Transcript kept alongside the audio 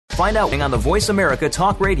Find out on the Voice America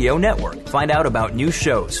Talk Radio Network. Find out about new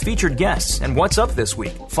shows, featured guests, and what's up this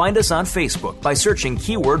week. Find us on Facebook by searching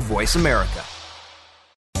keyword Voice America.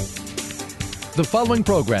 The following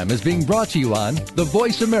program is being brought to you on the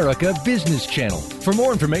Voice America Business Channel. For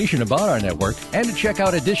more information about our network and to check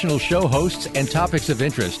out additional show hosts and topics of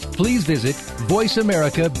interest, please visit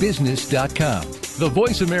voiceamericabusiness.com. The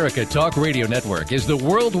Voice America Talk Radio Network is the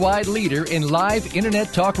worldwide leader in live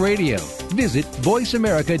Internet talk radio. Visit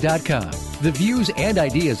voiceamerica.com. The views and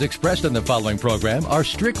ideas expressed on the following program are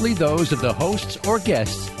strictly those of the hosts or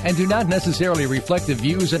guests and do not necessarily reflect the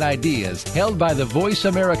views and ideas held by the Voice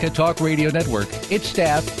America Talk Radio Network, its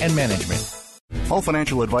staff, and management. All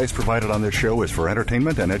financial advice provided on this show is for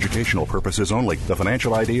entertainment and educational purposes only. The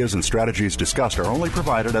financial ideas and strategies discussed are only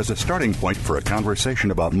provided as a starting point for a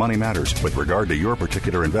conversation about money matters. With regard to your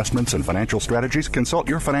particular investments and financial strategies, consult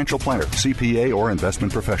your financial planner, CPA, or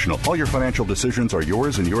investment professional. All your financial decisions are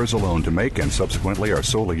yours and yours alone to make and subsequently are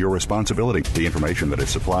solely your responsibility. The information that is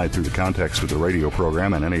supplied through the context of the radio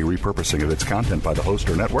program and any repurposing of its content by the host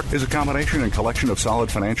or network is a combination and collection of solid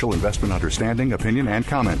financial investment understanding, opinion, and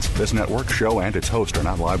comments. This network, show, and its host are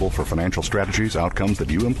not liable for financial strategies, outcomes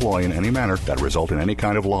that you employ in any manner that result in any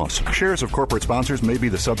kind of loss. Shares of corporate sponsors may be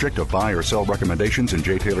the subject of buy or sell recommendations in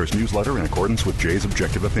Jay Taylor's newsletter in accordance with Jay's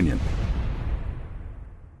objective opinion.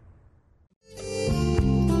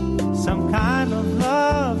 Some kind of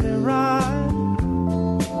love and ride.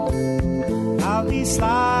 I'll be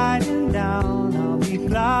sliding down, I'll be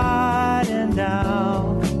gliding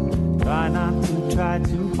down. Try not to try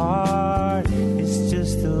too hard, it's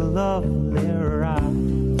just a lovely ride.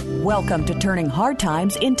 Welcome to Turning Hard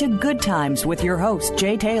Times into Good Times with your host,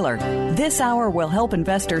 Jay Taylor. This hour will help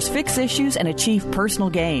investors fix issues and achieve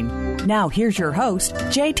personal gain. Now, here's your host,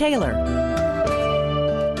 Jay Taylor.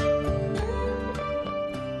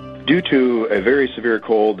 Due to a very severe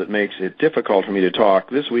cold that makes it difficult for me to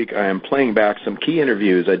talk, this week I am playing back some key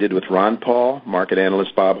interviews I did with Ron Paul, market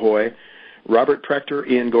analyst Bob Hoy, Robert Prechter,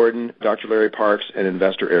 Ian Gordon, Dr. Larry Parks, and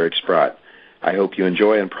investor Eric Sprott. I hope you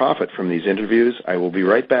enjoy and profit from these interviews. I will be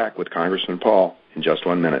right back with Congressman Paul in just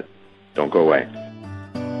 1 minute. Don't go away.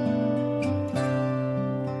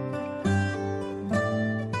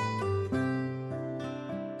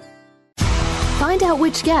 Find out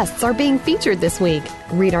which guests are being featured this week.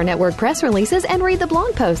 Read our network press releases and read the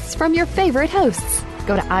blog posts from your favorite hosts.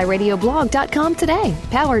 Go to iradioblog.com today,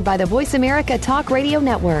 powered by the Voice America Talk Radio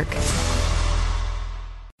Network.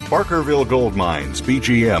 Barkerville Gold Mines,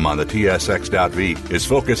 BGM on the TSX.V, is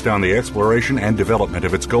focused on the exploration and development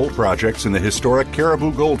of its gold projects in the historic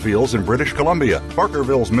Caribou Goldfields in British Columbia.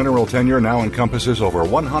 Barkerville's mineral tenure now encompasses over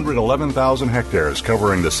 111,000 hectares,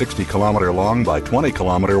 covering the 60-kilometer-long by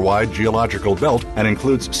 20-kilometer-wide geological belt, and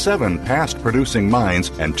includes 7 past-producing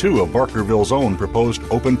mines and 2 of Barkerville's own proposed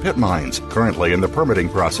open-pit mines, currently in the permitting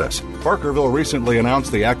process. Barkerville recently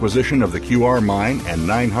announced the acquisition of the QR mine and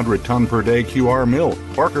 900-ton-per-day QR mill.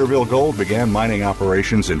 Barkerville Gold began mining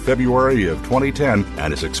operations in February of 2010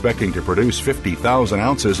 and is expecting to produce 50,000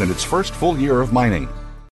 ounces in its first full year of mining.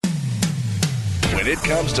 When it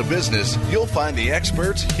comes to business, you'll find the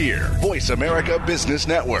experts here. Voice America Business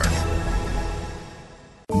Network.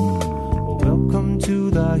 Welcome to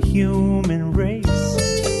the human race.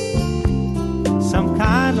 Some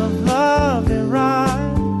kind of love and ride.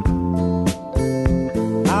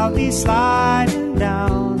 I'll be sliding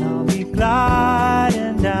down, I'll be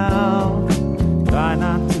gliding down. Try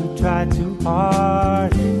not to try too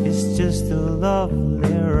hard, it's just a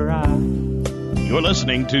lovely ride. You're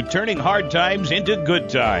listening to Turning Hard Times into Good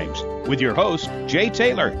Times with your host, Jay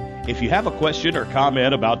Taylor. If you have a question or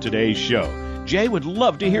comment about today's show, Jay would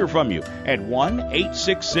love to hear from you at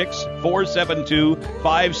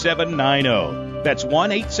 1-866-472-5790. That's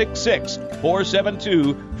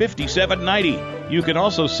 1-866-472-5790. You can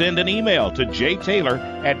also send an email to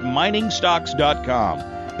jtaylor@miningstocks.com.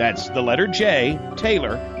 That's the letter J,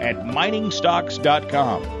 Taylor,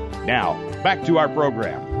 @miningstocks.com. Now, back to our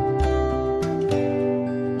program.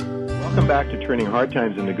 Welcome back to Turning Hard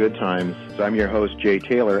Times into Good Times. I'm your host, Jay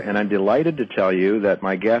Taylor, and I'm delighted to tell you that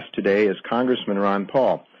my guest today is Congressman Ron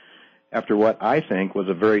Paul. After what I think was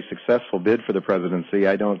a very successful bid for the presidency,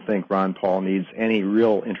 I don't think Ron Paul needs any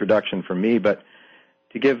real introduction from me, but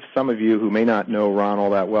to give some of you who may not know Ron all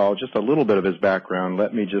that well just a little bit of his background,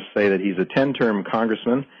 let me just say that he's a 10-term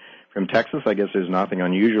congressman from Texas. I guess there's nothing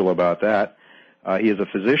unusual about that. He is a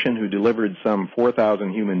physician who delivered some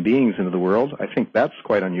 4,000 human beings into the world. I think that's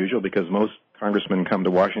quite unusual because most congressmen come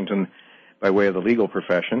to Washington by way of the legal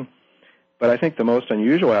profession. But I think the most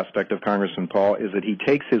unusual aspect of Congressman Paul is that he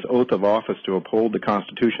takes his oath of office to uphold the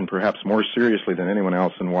Constitution perhaps more seriously than anyone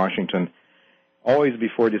else in Washington. always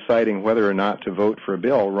before deciding whether or not to vote for a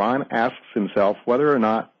bill, Ron asks himself whether or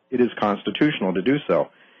not it is constitutional to do so.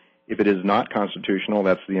 If it is not constitutional,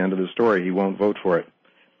 that's the end of the story. He won't vote for it.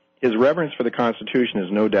 His reverence for the Constitution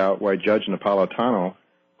is no doubt why Judge Napolitano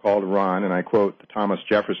called Ron, and I quote, the Thomas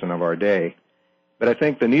Jefferson of our day. But I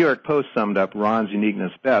think the New York Post summed up Ron's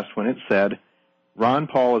uniqueness best when it said, Ron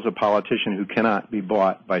Paul is a politician who cannot be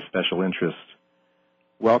bought by special interests.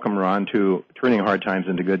 Welcome, Ron, to Turning Hard Times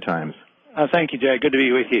into Good Times. Thank you, Jay. Good to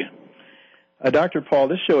be with you. Dr. Paul,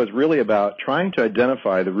 this show is really about trying to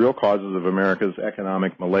identify the real causes of America's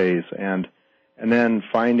economic malaise and then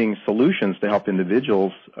finding solutions to help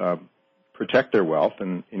individuals protect their wealth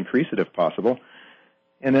and increase it if possible.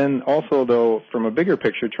 And then also, though, from a bigger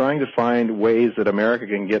picture, trying to find ways that America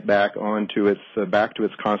can get back to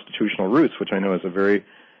its constitutional roots, which I know is a very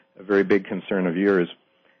big concern of yours.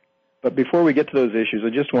 But before we get to those issues, I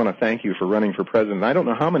just want to thank you for running for president. I don't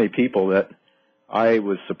know how many people that I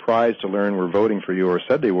was surprised to learn were voting for you or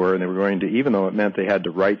said they were, and they were going to, even though it meant they had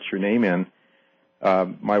to write your name in.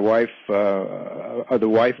 My wife, the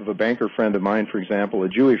wife of a banker friend of mine, for example, a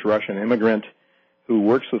Jewish Russian immigrant who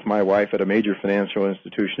works with my wife at a major financial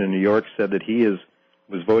institution in New York, said that he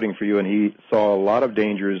was voting for you, and he saw a lot of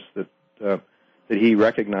dangers that he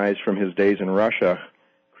recognized from his days in Russia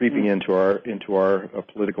creeping into our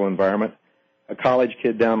political environment. A college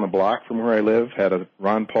kid down the block from where I live had a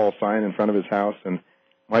Ron Paul sign in front of his house, and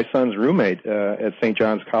my son's roommate at St.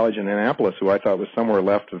 John's College in Annapolis, who I thought was somewhere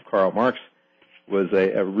left of Karl Marx, was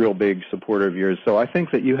a real big supporter of yours. So I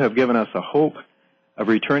think that you have given us a hope of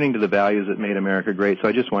returning to the values that made America great. So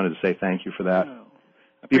I just wanted to say thank you for that. I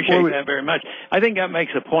appreciate that very much. I think that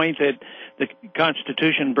makes a point that the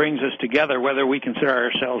Constitution brings us together, whether we consider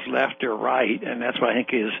ourselves left or right, and that's what I think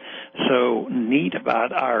is so neat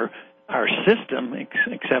about our system,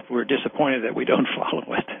 except we're disappointed that we don't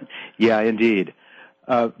follow it. Yeah, indeed.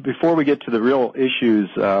 Before we get to the real issues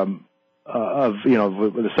of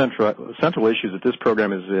the central issues that this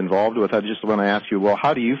program is involved with, I just want to ask you, well,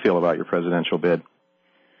 how do you feel about your presidential bid?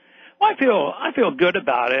 Well, I feel good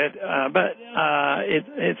about it, but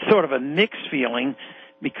it's sort of a mixed feeling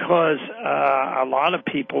because a lot of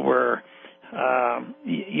people were,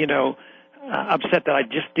 upset that I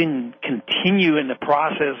just didn't continue in the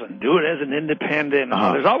process and do it as an independent.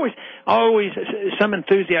 There's always some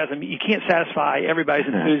enthusiasm. You can't satisfy everybody's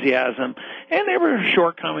enthusiasm. And there were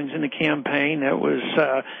shortcomings in the campaign. That was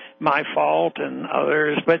my fault and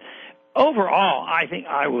others. But overall, I think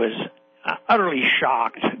I was utterly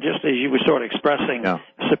shocked, just as you were sort of expressing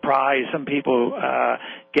surprise. Some people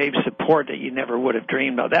gave support that you never would have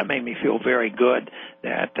dreamed of. That made me feel very good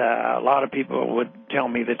that a lot of people would tell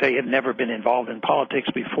me that they had never been involved in politics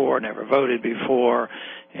before, never voted before,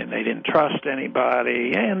 and they didn't trust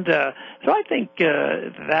anybody. And so I think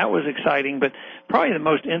that was exciting. But probably the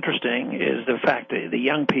most interesting is the fact that the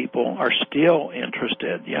young people are still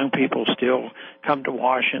interested. Young people still come to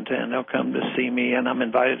Washington. They'll come to see me, and I'm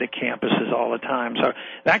invited to campuses all the time. So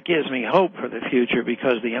that gives me hope for the future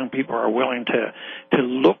because the young people are willing to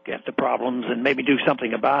look at the problems and maybe do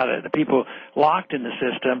something about it. The people locked in the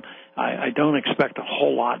system, I don't expect a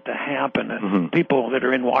whole lot to happen. Mm-hmm. People that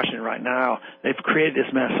are in Washington right now, they've created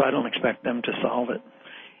this mess, so I don't expect them to solve it.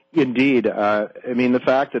 Indeed. The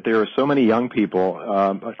fact that there are so many young people,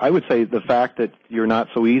 I would say the fact that you're not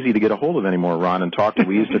so easy to get a hold of anymore, Ron, and talk to.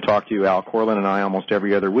 We used to talk to you, Al Corlin and I, almost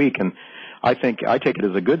every other week, and I take it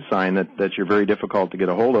as a good sign that you're very difficult to get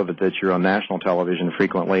a hold of, that you're on national television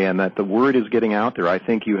frequently, and that the word is getting out there. I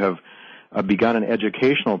think you have begun an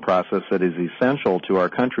educational process that is essential to our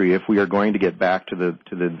country if we are going to get back to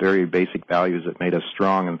the very basic values that made us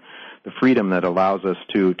strong and the freedom that allows us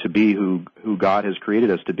to be who God has created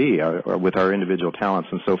us to be with our individual talents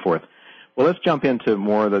and so forth. Well, let's jump into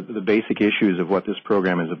more of the basic issues of what this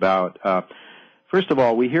program is about. First of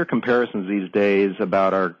all, we hear comparisons these days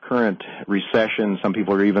about our current recession. Some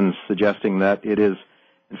people are even suggesting that it is,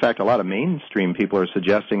 in fact, a lot of mainstream people are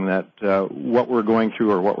suggesting that what we're going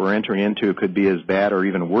through or what we're entering into could be as bad or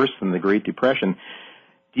even worse than the Great Depression.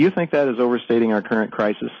 Do you think that is overstating our current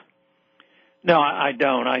crisis? No, I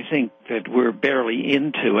don't. I think that we're barely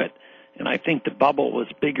into it, and I think the bubble was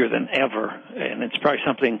bigger than ever, and it's probably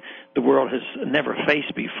something the world has never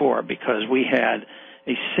faced before because we had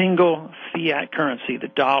a single fiat currency, the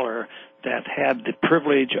dollar, that had the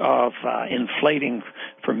privilege of inflating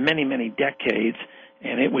for many, many decades,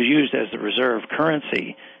 and it was used as the reserve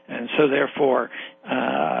currency. And so, therefore,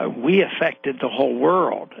 we affected the whole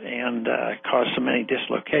world and caused so many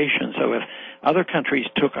dislocations. So if other countries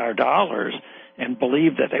took our dollars and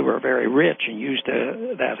believed that they were very rich and used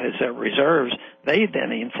that as their reserves, they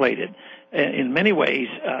then inflated. in many ways,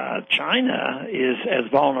 China is as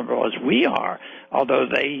vulnerable as we are, although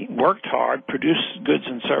they worked hard, produced goods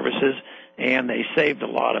and services, and they saved a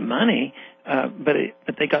lot of money, but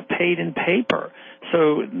they got paid in paper.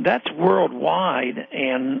 So that's worldwide,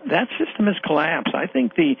 and that system has collapsed. I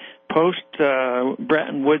think the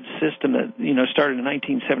post-Bretton Woods system that, started in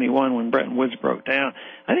 1971 when Bretton Woods broke down,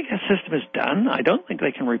 I think that system is done. I don't think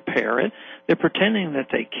they can repair it. They're pretending that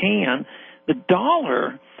they can. The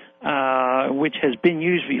dollar, which has been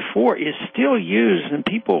used before, is still used, and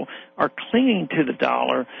people are clinging to the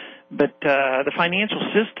dollar. But the financial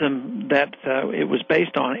system that it was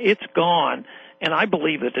based on, it's gone. And I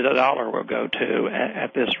believe that the dollar will go too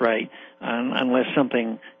at this rate, unless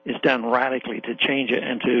something is done radically to change it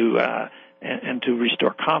and to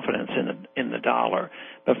restore confidence in the dollar.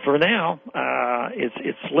 But for now,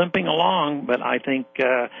 it's limping along. But I think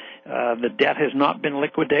the debt has not been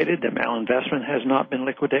liquidated. The malinvestment has not been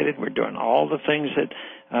liquidated. We're doing all the things that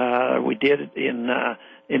we did in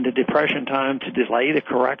the Depression time to delay the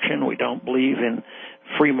correction. We don't believe in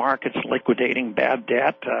free markets liquidating bad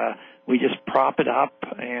debt. We just prop it up,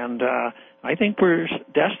 and I think we're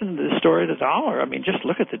destined to the story of the dollar. I mean, just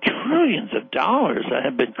look at the trillions of dollars that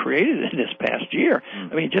have been created in this past year.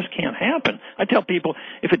 I mean, it just can't happen. I tell people,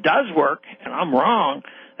 if it does work, and I'm wrong,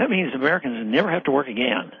 that means Americans never have to work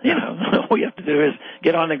again. All we have to do is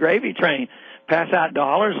get on the gravy train, pass out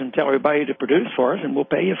dollars, and tell everybody to produce for us, and we'll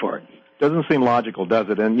pay you for it. Doesn't seem logical, does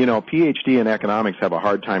it? And, PhD in economics have a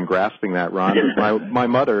hard time grasping that, Ron. My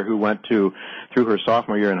mother, who went through her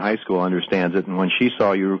sophomore year in high school, understands it. And when she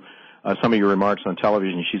saw you, some of your remarks on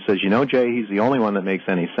television, she says, Jay, he's the only one that makes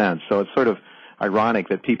any sense. So it's sort of ironic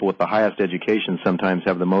that people with the highest education sometimes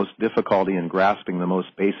have the most difficulty in grasping the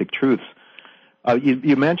most basic truths.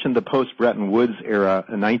 You mentioned the post-Bretton Woods era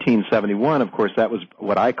in 1971. Of course, that was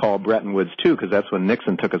what I call Bretton Woods 2, because that's when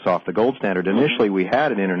Nixon took us off the gold standard. Initially, we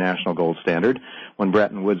had an international gold standard when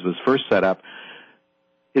Bretton Woods was first set up.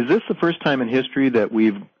 Is this the first time in history that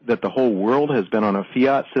the whole world has been on a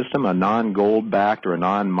fiat system, a non-gold-backed or a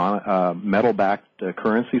non-metal-backed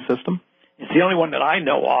currency system? It's the only one that I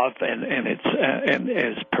know of, and it's and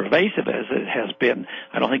as pervasive as it has been.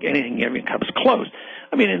 I don't think anything even comes close.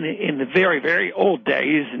 I mean, in the very, very old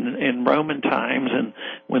days, in Roman times, and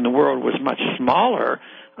when the world was much smaller,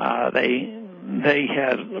 they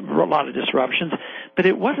had a lot of disruptions, but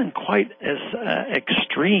it wasn't quite as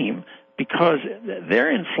extreme, because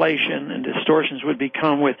their inflation and distortions would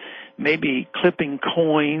become with maybe clipping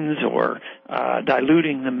coins or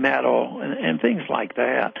diluting the metal and things like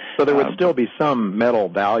that. So there would still be some metal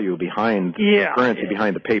value behind the currency,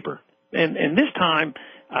 behind the paper. And this time,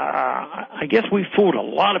 I guess we fooled a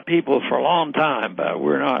lot of people for a long time, but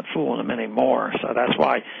we're not fooling them anymore. So that's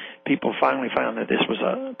why people finally found that this was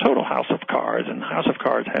a total house of cards, and House of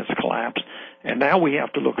Cards has collapsed. And now we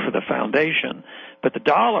have to look for the foundation. But the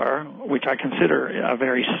dollar, which I consider a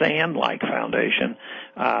very sand-like foundation,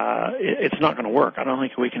 it's not going to work. I don't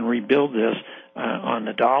think we can rebuild this on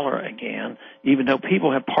the dollar again, even though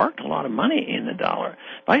people have parked a lot of money in the dollar.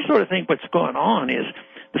 I sort of think what's going on is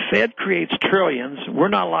the Fed creates trillions. We're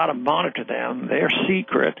not allowed to monitor them. They're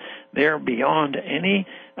secret. They're beyond any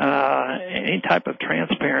type of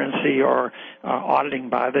transparency or auditing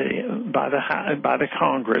by the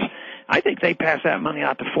Congress. I think they pass that money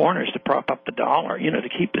out to foreigners to prop up the dollar, to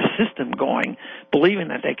keep the system going, believing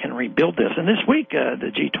that they can rebuild this. And this week,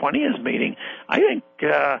 the G20 is meeting. I think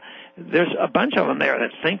there's a bunch of them there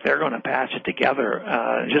that think they're going to patch it together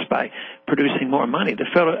just by producing more money. The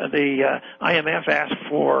IMF asked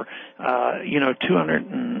for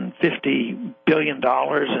 $250 billion,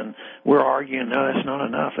 and we're arguing, no, that's not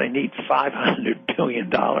enough. They need $500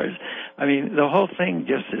 billion. I mean, the whole thing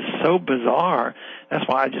just is so bizarre. That's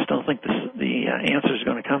why I just don't think the answer is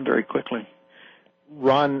going to come very quickly.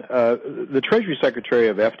 Ron, the Treasury Secretary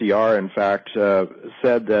of FDR, in fact,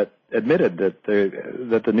 admitted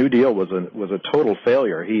that the New Deal was a total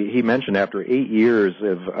failure. He mentioned after 8 years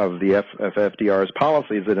of FDR's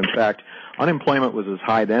policies that, in fact, unemployment was as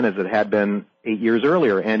high then as it had been 8 years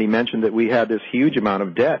earlier, and he mentioned that we had this huge amount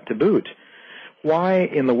of debt to boot. Why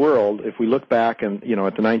in the world, if we look back and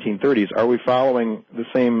at the 1930s, are we following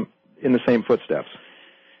in the same footsteps?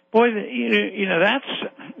 Boy,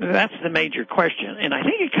 that's the major question, and I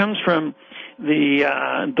think it comes from the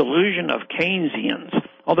delusion of Keynesians.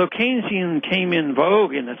 Although Keynesian came in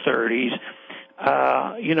vogue in the 30s,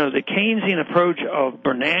 the Keynesian approach of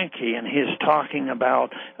Bernanke and his talking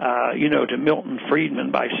about, to Milton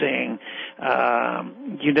Friedman by saying,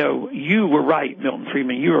 you were right, Milton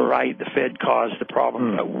Friedman, you were right, the Fed caused the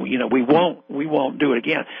problem, we won't do it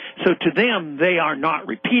again. So to them, they are not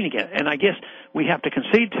repeating it. And I guess we have to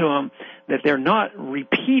concede to them that they're not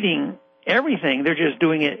repeating everything, they're just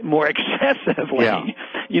doing it more excessively. Yeah.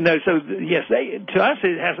 So yes, to us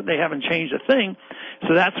they haven't changed a thing.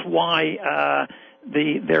 So that's why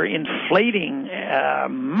they're inflating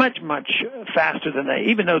much faster than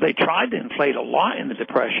even though they tried to inflate a lot in the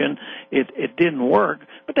Depression, it didn't work.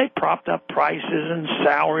 But they propped up prices and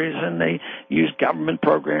salaries, and they used government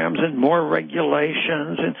programs and more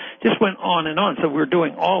regulations, and just went on and on. So we're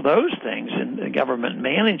doing all those things in the government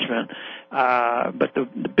management. But the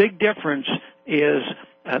big difference is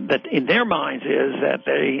that in their minds is that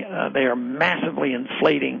they are massively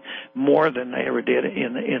inflating more than they ever did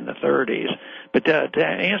in the 30s. But to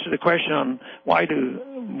answer the question on why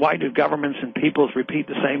do governments and peoples repeat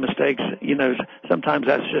the same mistakes, sometimes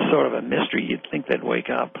that's just sort of a mystery. You'd think they'd wake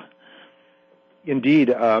up. Indeed,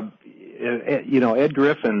 Ed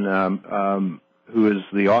Griffin, who is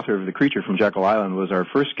the author of The Creature from Jekyll Island, was our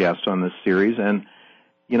first guest on this series, and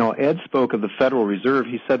Ed spoke of the Federal Reserve.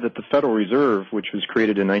 He said that the Federal Reserve, which was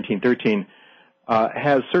created in 1913,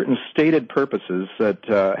 has certain stated purposes that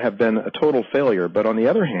have been a total failure. But on the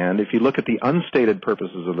other hand, if you look at the unstated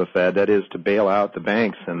purposes of the Fed, that is to bail out the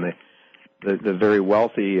banks and the very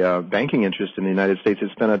wealthy banking interest in the United States,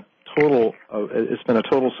 it's been a total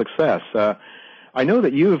success. I know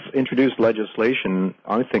that you've introduced legislation,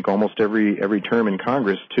 I think almost every term in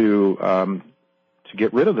Congress, to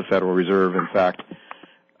get rid of the Federal Reserve, in fact.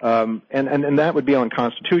 And that would be on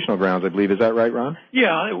constitutional grounds, I believe. Is that right, Ron?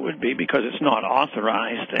 Yeah, it would be, because it's not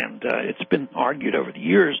authorized, and it's been argued over the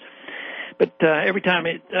years. But every time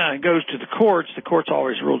it goes to the courts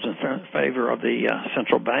always rules in favor of the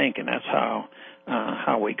central bank, and that's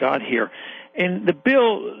how we got here. And the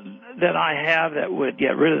bill that I have that would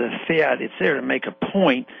get rid of the Fed, it's there to make a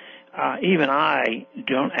point. Even I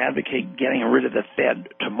don't advocate getting rid of the Fed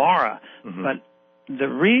tomorrow, but the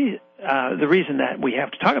reason that we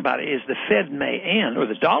have to talk about it is the Fed may end, or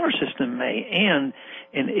the dollar system may end,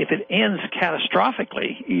 and if it ends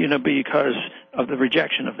catastrophically, because of the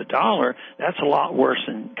rejection of the dollar, that's a lot worse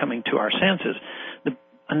than coming to our senses.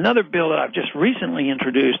 Another bill that I've just recently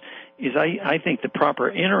introduced is, I think, the proper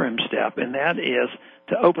interim step, and that is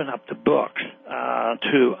to open up the books,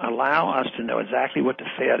 to allow us to know exactly what the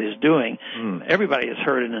Fed is doing. Everybody has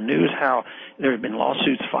heard in the news how there have been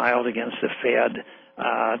lawsuits filed against the Fed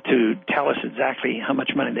to tell us exactly how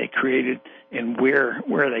much money they created and where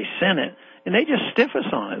they sent it. And they just stiff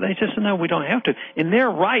us on it. They just say, no, we don't have to. And they're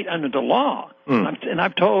right under the law. And I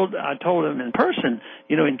told them in person,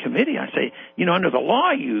 in committee, I say, under the law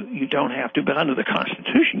you don't have to, but under the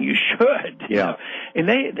Constitution you should. Yeah. And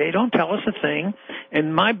they don't tell us a thing.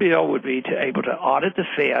 And my bill would be to able to audit the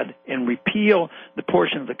Fed and repeal the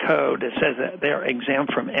portion of the code that says that they're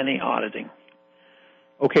exempt from any auditing.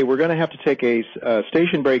 Okay, we're going to have to take a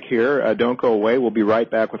station break here. Don't go away. We'll be right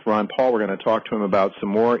back with Ron Paul. We're going to talk to him about some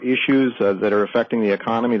more issues that are affecting the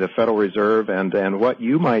economy, the Federal Reserve, and what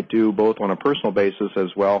you might do both on a personal basis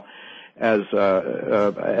as well as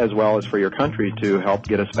for your country to help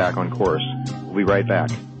get us back on course. We'll be right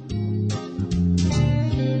back.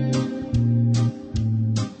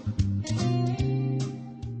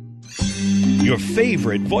 Your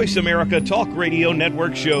favorite Voice America Talk Radio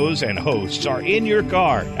Network shows and hosts are in your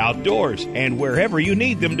car, outdoors, and wherever you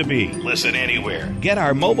need them to be. Listen anywhere. Get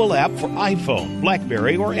our mobile app for iPhone,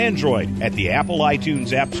 BlackBerry, or Android at the Apple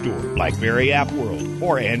iTunes App Store, BlackBerry App World,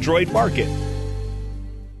 or Android Market.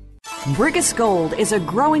 Brigus Gold is a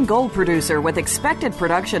growing gold producer with expected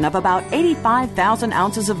production of about 85,000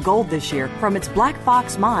 ounces of gold this year from its Black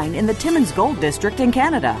Fox mine in the Timmins Gold District in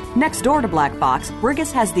Canada. Next door to Black Fox,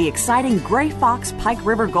 Brigus has the exciting Grey Fox Pike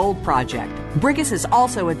River Gold Project. Brigus is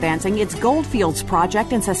also advancing its Goldfields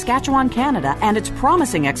project in Saskatchewan, Canada, and its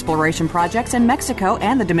promising exploration projects in Mexico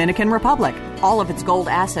and the Dominican Republic. All of its gold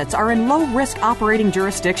assets are in low-risk operating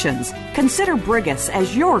jurisdictions. Consider Brigus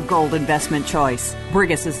as your gold investment choice.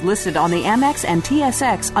 Brigus is listed on the Amex and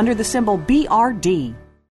TSX under the symbol BRD.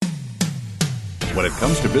 When it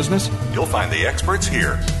comes to business, You'll find the experts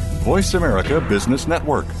here. Voice America Business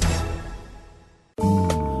Network.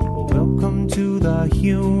 Welcome to the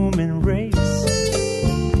human race.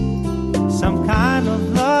 Some kind of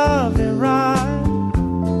love and ride.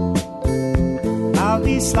 I'll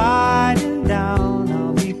be sliding down,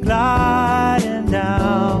 I'll be gliding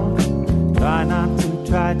down. Try not to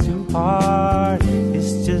try too hard,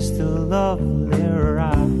 it's just a lovely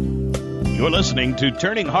ride. You're listening to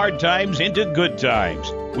Turning Hard Times into Good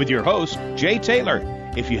Times with your host, Jay Taylor.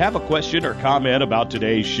 If you have a question or comment about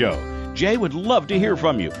today's show, Jay would love to hear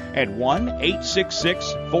from you at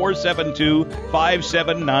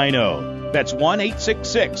 1-866-472-5790. That's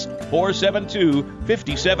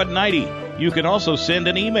 1-866-472-5790. You can also send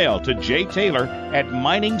an email to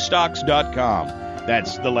jtaylor@miningstocks.com.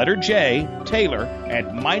 That's the letter J, Taylor,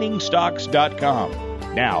 @miningstocks.com.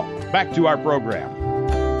 Now, back to our program.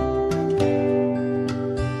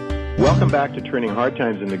 Welcome back to Turning Hard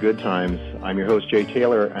Times into Good Times. I'm your host, Jay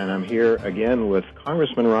Taylor, and I'm here again with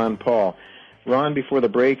Congressman Ron Paul. Ron, before the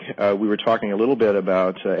break, we were talking a little bit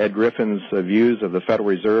about Ed Griffin's views of the Federal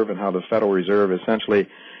Reserve and how the Federal Reserve essentially,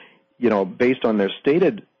 based on their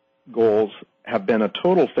stated goals, have been a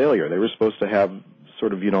total failure. They were supposed to have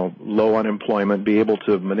sort of, low unemployment, be able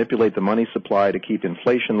to manipulate the money supply to keep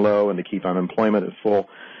inflation low and to keep unemployment at full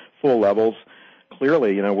levels.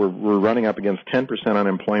 Clearly, we're running up against 10%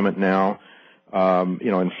 unemployment now.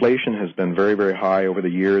 Inflation has been very, very high over the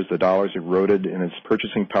years. The dollar's eroded in its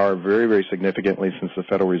purchasing power very, very significantly since the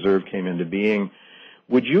Federal Reserve came into being.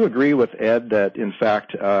 Would you agree with Ed that, in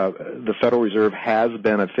fact, the Federal Reserve has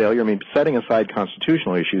been a failure? I mean, setting aside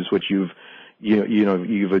constitutional issues, which you've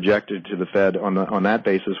objected to the Fed on that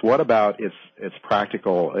basis. What about its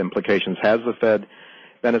practical implications? Has the Fed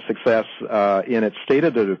been a success in its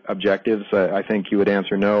stated objectives? I think you would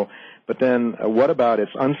answer no. But then what about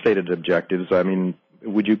its unstated objectives? I mean,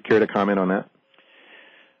 would you care to comment on that?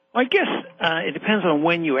 I guess it depends on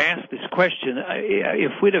when you ask this question.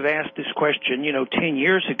 If we'd have asked this question, 10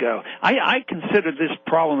 years ago, I consider this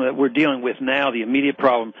problem that we're dealing with now the immediate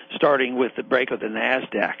problem, starting with the break of the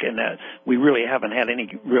NASDAQ, and we really haven't had any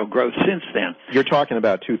real growth since then. You're talking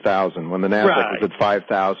about 2000, when the NASDAQ was at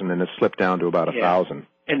 5,000 and it slipped down to about 1,000.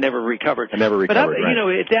 And never recovered. But, right. At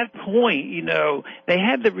that point, they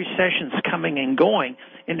had the recessions coming and going,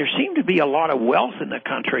 and there seemed to be a lot of wealth in the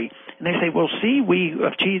country. And they say, well, see, we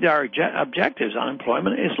achieved our objectives.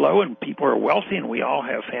 Unemployment is low, and people are wealthy, and we all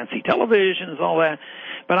have fancy televisions, all that.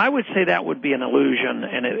 But I would say that would be an illusion,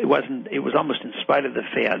 and it wasn't. It was almost in spite of the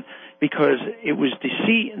Fed, because it was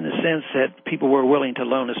deceit in the sense that people were willing to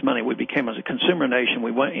loan us money. We became, as a consumer nation,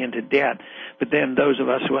 we went into debt. But then those of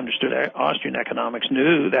us who understood Austrian economics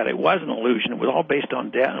knew that it was an illusion. It was all based on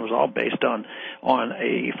debt, and it was all based on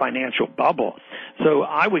a financial bubble. So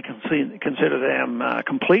I would consider them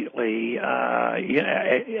completely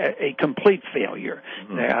a complete failure.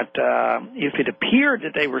 Mm-hmm. That if it appeared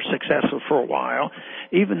that they were successful for a while,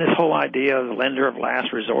 even this whole idea of the lender of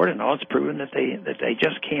last resort and all, it's proven that they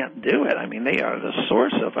just can't do it. I mean, they are the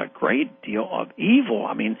source of a great deal of evil.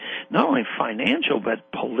 I mean, not only financial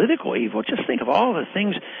but political evil. Just think of all the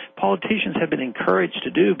things politicians have been encouraged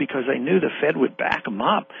to do because they knew the Fed would back them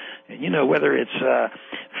up. And, whether it's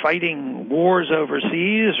fighting wars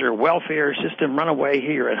overseas or welfare system runaway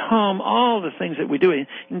here at home, all the things that we do, it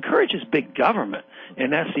encourages big government,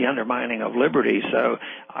 and that's the undermining of liberty. So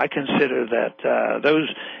I consider that those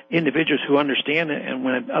individuals who understand it, and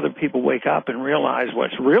when other people wake up and realize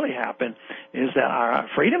what's really happened is that our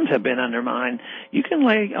freedoms have been undermined, you can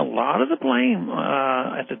lay a lot of the blame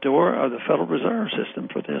at the door of the Federal Reserve System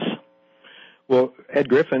for this. Well, Ed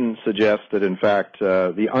Griffin suggests that, in fact,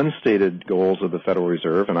 the unstated goals of the Federal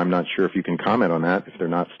Reserve, and I'm not sure if you can comment on that if they're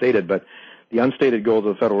not stated, but the unstated goals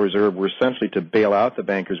of the Federal Reserve were essentially to bail out the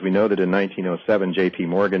bankers. We know that in 1907, J.P.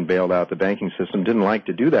 Morgan bailed out the banking system, didn't like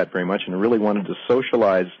to do that very much, and really wanted to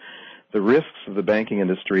socialize the risks of the banking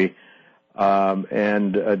industry.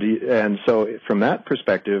 And so from that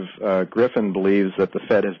perspective, Griffin believes that the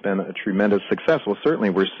Fed has been a tremendous success. Well, certainly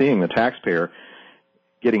we're seeing the taxpayer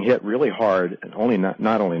getting hit really hard, and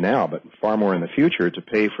not only now, but far more in the future, to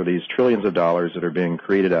pay for these trillions of dollars that are being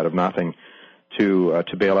created out of nothing to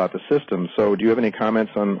bail out the system. So do you have any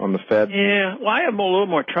comments on the Fed? Yeah, well, I have a little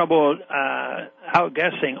more trouble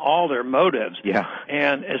outguessing all their motives. Yeah.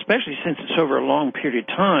 And especially since it's over a long period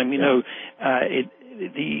of time, the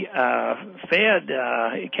Fed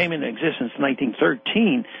came into existence in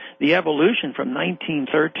 1913. The evolution from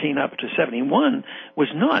 1913 up to 71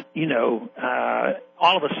 was not,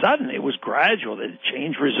 all of a sudden. It was gradual. They'd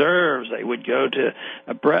change reserves. They would go to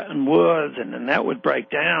Bretton Woods, and then that would break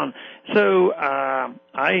down. So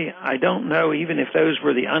I don't know, even if those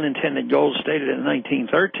were the unintended goals stated in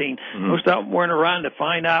 1913, most of them weren't around to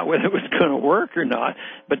find out whether it was going to work or not.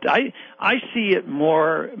 But I see it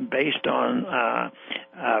more based on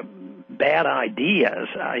bad ideas.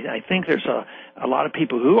 I think there's a lot of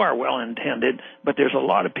people who are well-intended, but there's a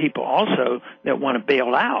lot of people also that want to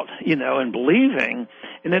bail out, and believing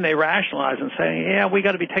and then they rationalize and say, yeah, we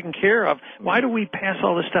got to be taken care of. Why do we pass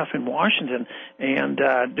all this stuff in Washington? And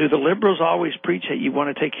do the liberals always preach that you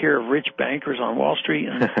want to take care of rich bankers on Wall Street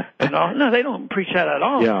and all? No, they don't preach that at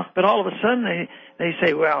all. Yeah. But all of a sudden they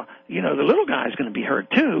say, well, you know, the little guy's going to be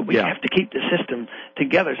hurt too. We have to keep the system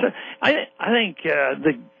together. So I think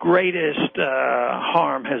the greatest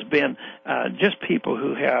harm has been just people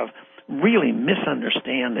who have really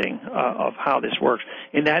misunderstanding of how this works,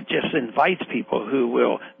 and that just invites people who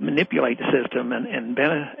will manipulate the system and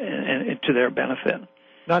to their benefit.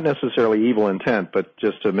 Not necessarily evil intent, but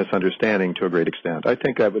just a misunderstanding to a great extent. I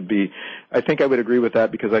think I would agree with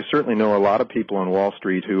that, because I certainly know a lot of people on Wall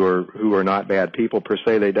Street who are not bad people per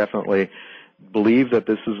se. They definitely believe that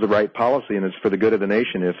this is the right policy and it's for the good of the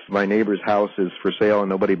nation. If my neighbor's house is for sale and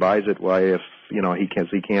nobody buys it, why, if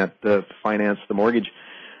he can't finance the mortgage,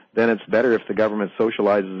 then it's better if the government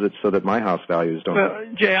socializes it so that my house values don't. Well,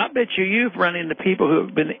 Jay, I bet you've run into people who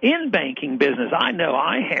have been in banking business. I know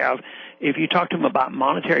I have. If you talk to them about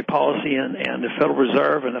monetary policy and the Federal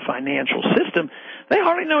Reserve and the financial system, they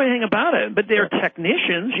hardly know anything about it. But they're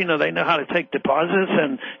technicians. They know how to take deposits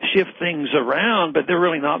and shift things around, but they're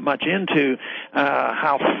really not much into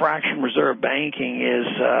how fraction reserve banking is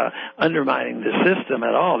undermining the system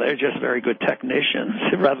at all. They're just very good technicians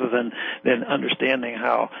rather than understanding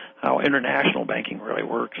how international banking really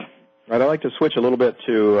works. Right. I'd like to switch a little bit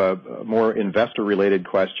to more investor-related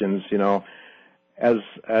questions.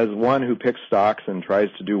 As one who picks stocks and tries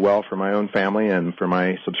to do well for my own family and for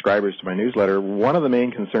my subscribers to my newsletter, one of the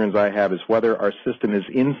main concerns I have is whether our system is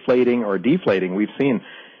inflating or deflating. We've seen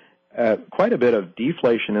quite a bit of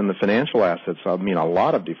deflation in the financial assets. I mean, a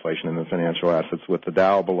lot of deflation in the financial assets, with the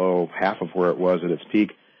Dow below half of where it was at its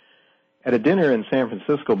peak. At a dinner in San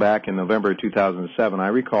Francisco back in November 2007, I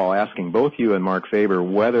recall asking both you and Mark Faber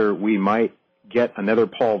whether we might get another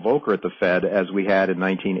Paul Volcker at the Fed as we had in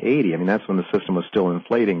 1980. I mean, that's when the system was still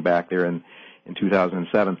inflating back there in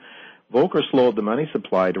 2007. Volcker slowed the money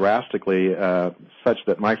supply drastically, such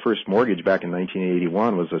that my first mortgage back in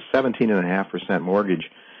 1981 was a 17.5% mortgage.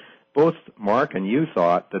 Both Mark and you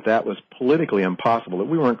thought that was politically impossible, that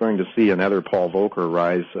we weren't going to see another Paul Volcker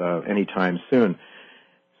rise anytime soon.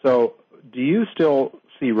 So do you still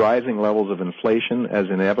see rising levels of inflation as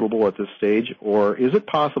inevitable at this stage, or is it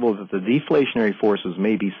possible that the deflationary forces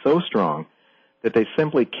may be so strong that they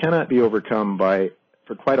simply cannot be overcome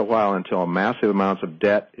for quite a while until massive amounts of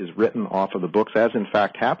debt is written off of the books, as in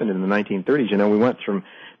fact happened in the 1930s? We went from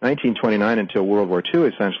 1929 until World War II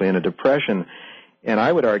essentially in a depression, and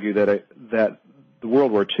I would argue that the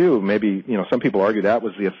World War II, maybe, some people argue that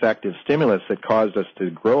was the effective stimulus that caused us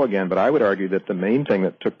to grow again, but I would argue that the main thing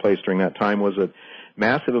that took place during that time was that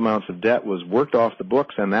massive amounts of debt was worked off the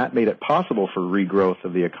books, and that made it possible for regrowth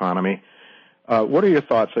of the economy. What are your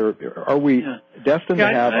thoughts? Are we destined to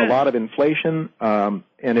have a lot of inflation? And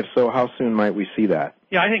if so, how soon might we see that?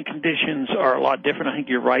 Yeah, I think conditions are a lot different. I think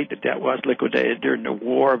you're right that debt was liquidated during the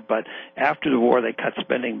war, but after the war they cut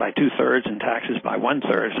spending by 2/3 and taxes by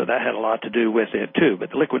 1/3, so that had a lot to do with it too.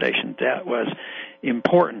 But the liquidation debt was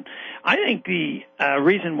important. I think the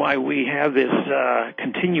reason why we have this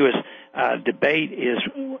continuous debate is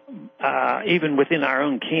even within our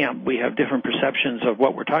own camp, we have different perceptions of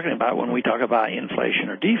what we're talking about when we talk about inflation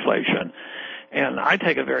or deflation. And I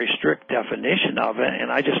take a very strict definition of it, and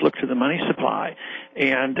I just look to the money supply.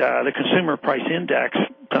 And the consumer price index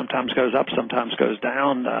sometimes goes up, sometimes goes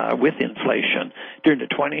down with inflation. During the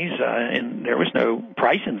 20s, and there was no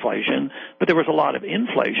price inflation, but there was a lot of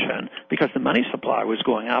inflation because the money supply was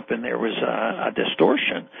going up and there was a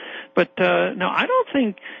distortion. But no, I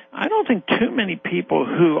don't think too many people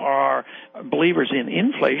who are believers in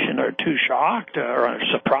inflation are too shocked or are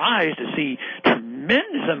surprised to see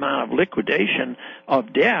tremendous amount of liquidation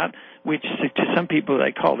of debt, which to some people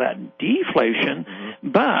they call that deflation.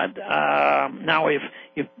 Mm-hmm. But now if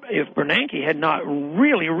Bernanke had not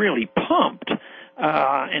really pumped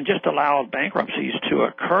and just allowed bankruptcies to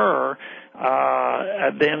occur,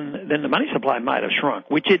 then the money supply might have shrunk,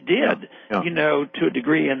 which it did, to a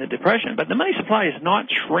degree in the Depression. But the money supply is not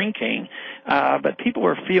shrinking, but people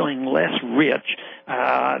are feeling less rich.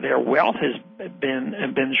 Their wealth has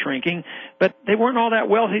been shrinking, but they weren't all that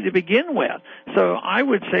wealthy to begin with. So I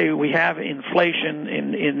would say we have inflation.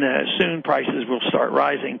 Soon prices will start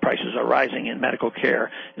rising. Prices are rising in medical care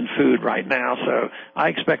and food right now. So I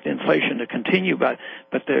expect inflation to continue, but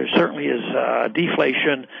there certainly is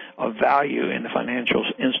deflation of value in the financial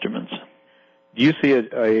instruments. Do you see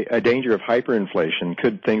a danger of hyperinflation?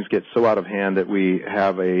 Could things get so out of hand that we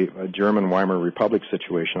have a German Weimar Republic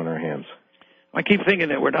situation on our hands? I keep thinking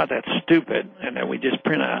that we're not that stupid and that we just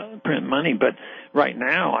print money, but right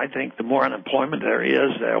now I think the more unemployment there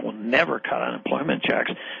is, that will never cut unemployment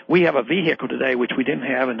checks. We have a vehicle today which we didn't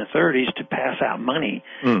have in the 30s to pass out money,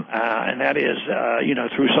 and that is,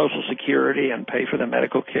 through Social Security and pay for the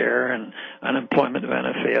medical care and unemployment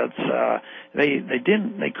benefits. They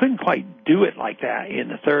couldn't quite do it like that in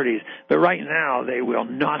the 30s, but right now they will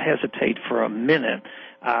not hesitate for a minute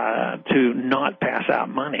to not pass out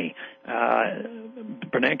money.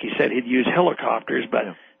 Bernanke said he'd use helicopters, but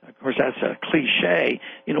of course that's a cliche.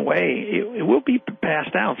 In a way, it will be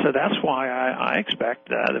passed out, so that's why I expect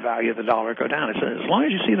the value of the dollar to go down. As long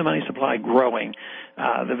as you see the money supply growing,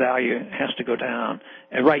 the value has to go down.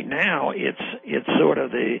 And right now, it's sort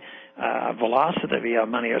of the velocity of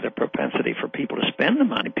money or the propensity for people to spend the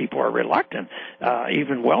money. People are reluctant.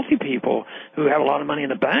 Even wealthy people who have a lot of money in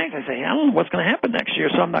the bank, they say, I don't know what's going to happen next year,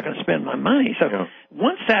 so I'm not going to spend my money. So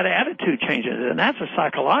once that attitude changes, and that's a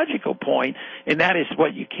psychological point, and that is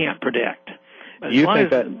what you can't predict.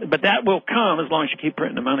 But that will come as long as you keep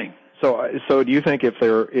printing the money. So do you think if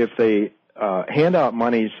they hand out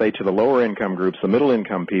money, say, to the lower income groups, the middle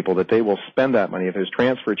income people, that they will spend that money, if there's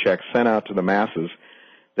transfer checks sent out to the masses,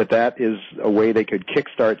 that is a way they could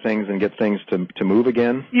kickstart things and get things to move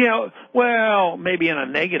again? Yeah, well, maybe in a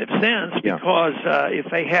negative sense, because if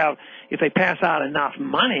they pass out enough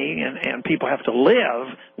money and people have to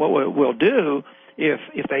live, what we'll do,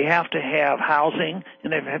 if they have to have housing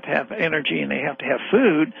and they have to have energy and they have to have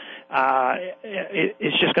food,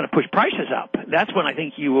 it's just going to push prices up. That's when I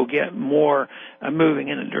think you will get more moving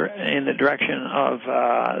in the direction of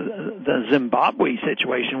the Zimbabwe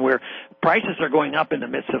situation, where prices are going up in the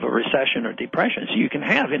midst of a recession or depression. So you can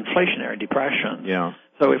have inflationary depression. Yeah.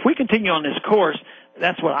 So if we continue on this course,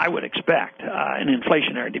 that's what I would expect, an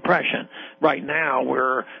inflationary depression. Right now,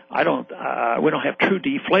 we don't have true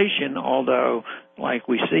deflation, although, like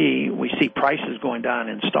we see prices going down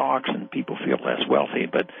in stocks and people feel less wealthy,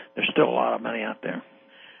 but there's still a lot of money out there.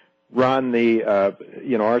 Ron,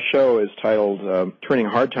 our show is titled Turning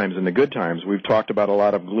Hard Times into Good Times. We've talked about a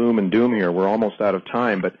lot of gloom and doom here. We're almost out of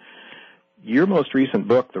time, but your most recent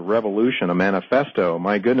book, The Revolution, a Manifesto,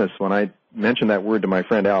 my goodness, when I mentioned that word to my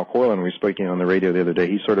friend Al Corlin, we were speaking on the radio the other day,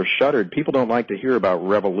 he sort of shuddered. People don't like to hear about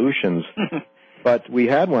revolutions, but we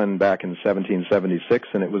had one back in 1776,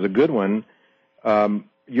 and it was a good one.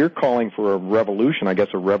 You're calling for a revolution, I guess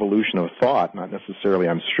a revolution of thought, not necessarily,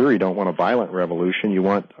 I'm sure you don't want a violent revolution. You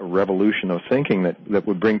want a revolution of thinking that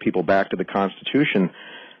would bring people back to the Constitution.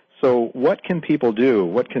 So what can people do?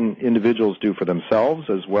 What can individuals do for themselves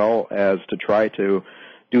as well as to try to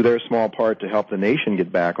do their small part to help the nation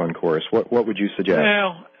get back on course? What would you suggest?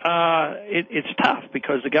 Well, it's tough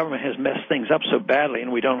because the government has messed things up so badly,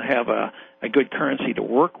 and we don't have a good currency to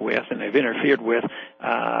work with, and they've interfered with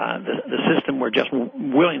the system. We're just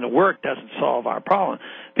willing to work doesn't solve our problem.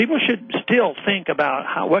 People should still think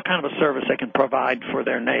about what kind of a service they can provide for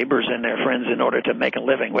their neighbors and their friends in order to make a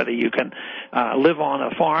living, whether you can live on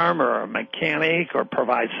a farm or a mechanic or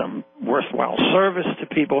provide some worthwhile service to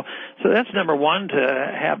people. So that's number one,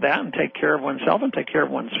 to have that and take care of oneself and take care of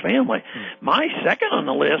one's family. My second on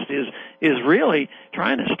the list is really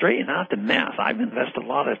trying to straighten out the mess. I've invested a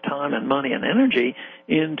lot of time and money and energy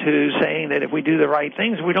into saying that if we do the right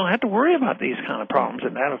things, we don't have to worry about these kind of problems.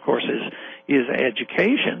 And that, of course, is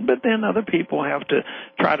education. But then other people have to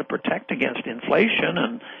try to protect against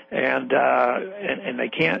inflation, and they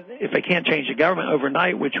can't, if they can't change the government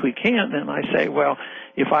overnight, which we can't. Then I say, well,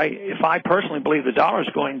 if I personally believe the dollar's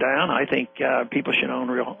going down, I think people should own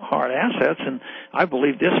real hard assets, and I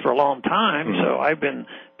believe this for a long time. So I've been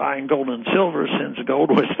buying gold and silver since gold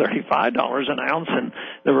was $35 an ounce, and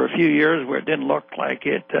there were a few years where it didn't look like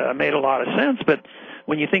it made a lot of sense. But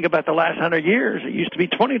when you think about the last 100 years, it used to be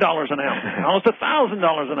 $20 an ounce, almost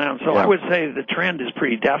 $1,000 an ounce. So I would say the trend is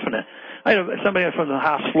pretty definite. I had somebody from the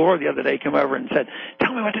House floor the other day come over and said,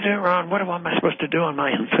 "Tell me what to do, Ron. What am I supposed to do on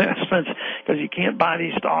my investments? Because you can't buy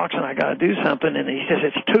these stocks, and I got to do something." And he says,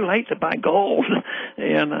 "It's too late to buy gold."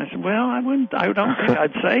 And I said, "Well, I don't think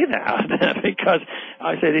I'd say that because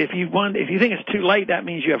I said if you think it's too late, that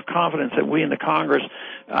means you have confidence that we in the Congress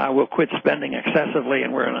will quit spending excessively,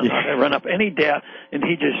 and we're not going to run up any debt." And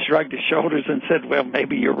he just shrugged his shoulders and said, "Well,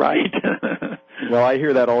 maybe you're right." Well, I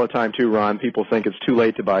hear that all the time, too, Ron. People think it's too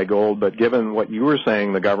late to buy gold, but given what you were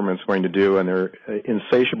saying the government's going to do and their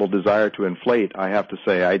insatiable desire to inflate, I have to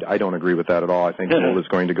say I don't agree with that at all. I think gold is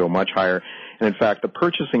going to go much higher. And, in fact, the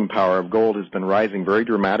purchasing power of gold has been rising very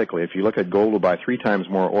dramatically. If you look at gold, will buy 3 times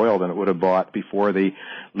more oil than it would have bought before the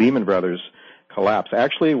Lehman Brothers collapse.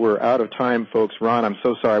 Actually, we're out of time, folks. Ron, I'm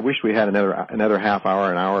so sorry. I wish we had another half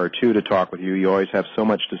hour, an hour or two to talk with you. You always have so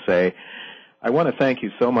much to say. I want to thank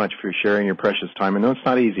you so much for sharing your precious time. I know it's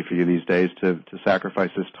not easy for you these days to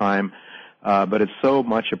sacrifice this time, but it's so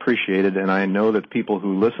much appreciated, and I know that people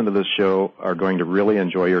who listen to this show are going to really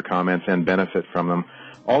enjoy your comments and benefit from them.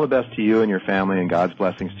 All the best to you and your family, and God's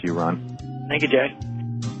blessings to you, Ron. Thank you, Jay.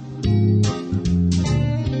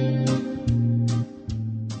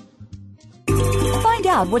 Find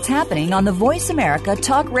out what's happening on the Voice America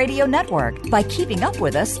Talk Radio Network by keeping up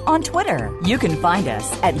with us on Twitter. You can find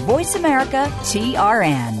us at Voice America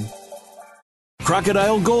TRN.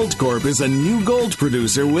 Crocodile Gold Corp is a new gold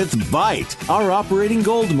producer with Bite. Our operating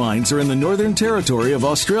gold mines are in the Northern Territory of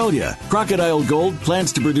Australia. Crocodile Gold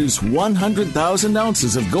plans to produce 100,000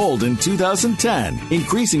 ounces of gold in 2010,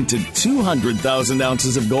 increasing to 200,000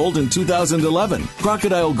 ounces of gold in 2011.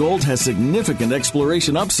 Crocodile Gold has significant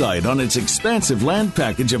exploration upside on its expansive land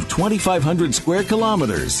package of 2,500 square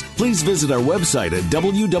kilometers. Please visit our website at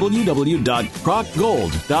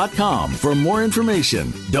www.crocgold.com for more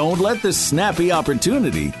information. Don't let this snappy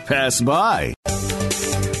opportunity pass by.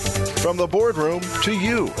 From the boardroom to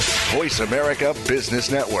you, Voice America Business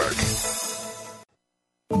Network.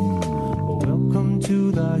 Welcome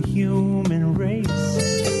to the human race.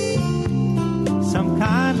 Some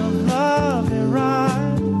kind of love and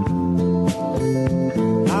ride.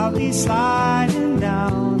 I'll be sliding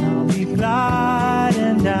down, I'll be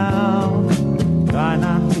gliding down. Try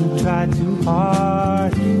not to try too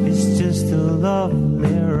hard. It's just a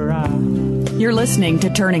lovely ride. You're listening to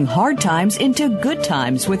Turning Hard Times into Good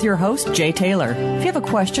Times with your host, Jay Taylor. If you have a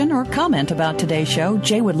question or comment about today's show,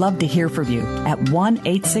 Jay would love to hear from you at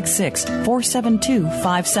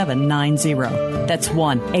 1-866-472-5790. That's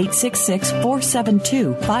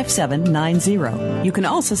 1-866-472-5790. You can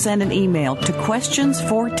also send an email to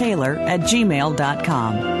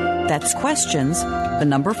questionsfortaylor@gmail.com. That's questions, the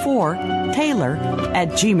number 4,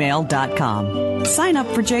 Taylor@gmail.com. Sign up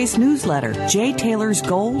for Jay's newsletter, Jay Taylor's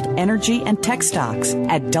Gold, Energy, and Tech Stocks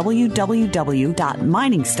at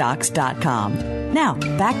www.miningstocks.com. Now,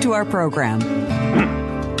 back to our program.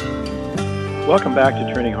 Welcome back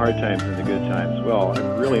to Turning Hard Times into Good Times. Well,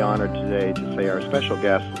 I'm really honored today to say our special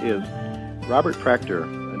guest is Robert Prechter,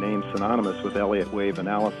 a name synonymous with Elliott Wave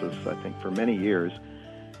Analysis, I think, for many years.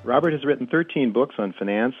 Robert has written 13 books on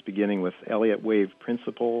finance, beginning with Elliott Wave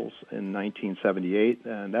Principles in 1978,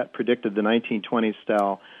 and that predicted the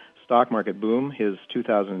 1920s-style stock market boom. His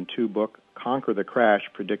 2002 book, Conquer the Crash,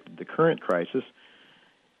 predicted the current crisis.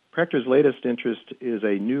 Prechter's latest interest is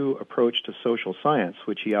a new approach to social science,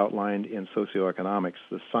 which he outlined in Socioeconomics,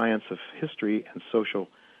 the Science of History and Social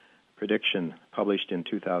Prediction, published in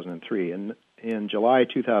 2003. And in July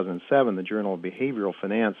 2007, the Journal of Behavioral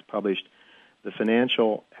Finance published The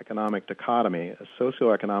Financial Economic Dichotomy, a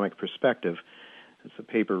Socioeconomic Perspective. It's a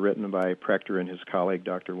paper written by Prechter and his colleague,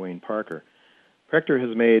 Dr. Wayne Parker. Prechter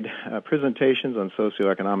has made presentations on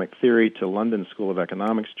socioeconomic theory to London School of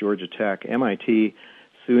Economics, Georgia Tech, MIT,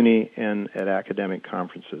 SUNY, and at academic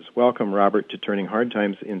conferences. Welcome, Robert, to Turning Hard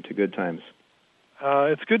Times into Good Times.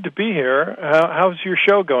 It's good to be here. How's your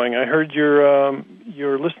show going? I heard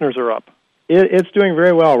your listeners are up. It's doing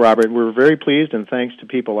very well, Robert. We're very pleased, and thanks to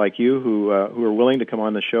people like you who are willing to come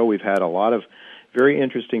on the show. We've had a lot of very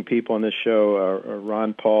interesting people on this show.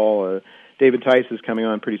 Ron Paul, David Tice is coming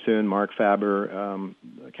on pretty soon, Mark Faber,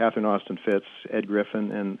 Catherine Austin Fitz, Ed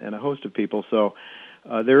Griffin, and a host of people. So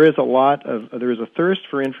there is a thirst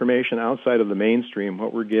for information outside of the mainstream,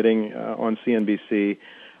 what we're getting on CNBC,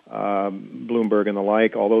 Bloomberg, and the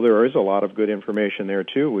like, although there is a lot of good information there,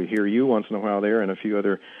 too. We hear you once in a while there and a few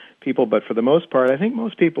other people, but for the most part, I think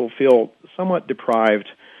most people feel somewhat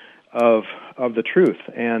deprived of the truth.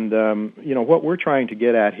 And what we're trying to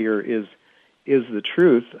get at here is the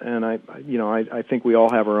truth. And I think we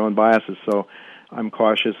all have our own biases. So I'm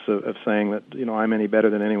cautious of saying that I'm any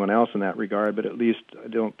better than anyone else in that regard. But at least I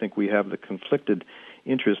don't think we have the conflicted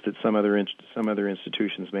interest that some other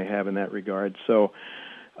institutions may have in that regard. So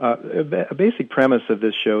a basic premise of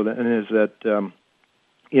this show then is that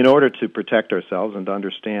in order to protect ourselves and to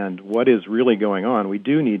understand what is really going on, we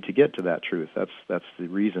do need to get to that truth. That's the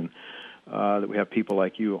reason that we have people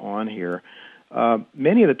like you on here.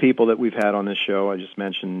 Many of the people that we've had on this show, I just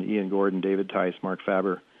mentioned Ian Gordon, David Tice, Mark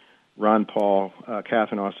Faber, Ron Paul,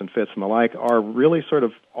 Catherine Austin Fitz, and the like, are really sort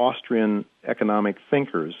of Austrian economic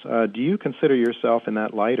thinkers. Do you consider yourself in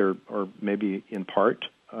that light, or maybe in part,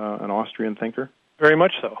 an Austrian thinker? Very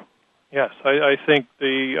much so, yes. I think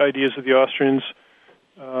the ideas of the Austrians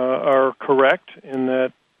are correct in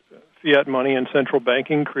that fiat money and central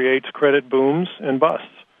banking creates credit booms and busts,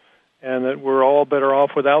 and that we're all better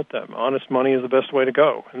off without them. Honest money is the best way to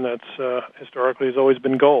go, and that's historically has always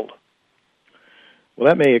been gold. Well,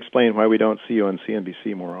 that may explain why we don't see you on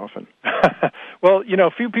CNBC more often. Well,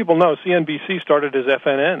 few people know CNBC started as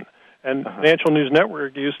FNN, and Financial News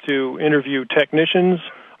Network used to interview technicians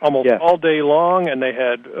almost all day long, and they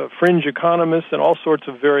had fringe economists and all sorts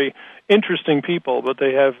of very interesting people, but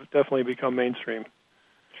they have definitely become mainstream.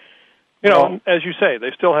 As you say, they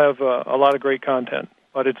still have a lot of great content,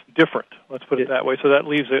 but it's different, let's put it that way, so that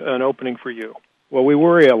leaves an opening for you. Well, we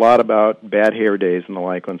worry a lot about bad hair days and the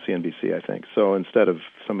like on CNBC, I think, so instead of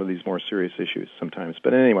some of these more serious issues sometimes.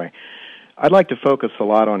 But anyway, I'd like to focus a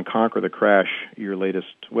lot on Conquer the Crash, your latest,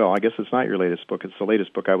 well, I guess it's not your latest book, it's the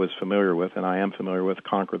latest book I was familiar with, and I am familiar with,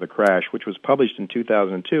 Conquer the Crash, which was published in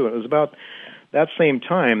 2002. It was about that same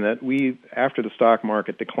time that after the stock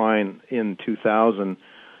market decline in 2000,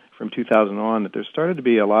 from 2000 on, that there started to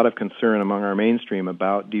be a lot of concern among our mainstream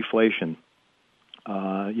about deflation.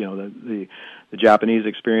 The Japanese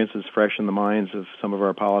experience is fresh in the minds of some of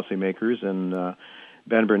our policymakers, and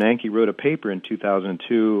Ben Bernanke wrote a paper in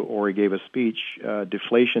 2002, or he gave a speech,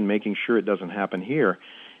 Deflation, Making Sure It Doesn't Happen Here.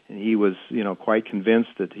 And he was, quite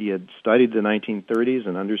convinced that he had studied the 1930s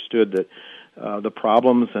and understood that the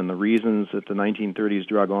problems and the reasons that the 1930s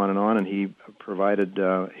drug on, and he provided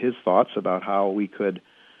his thoughts about how we could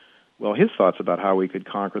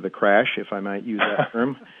conquer the crash, if I might use that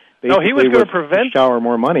term. No, he was going to prevent shower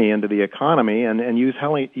more money into the economy and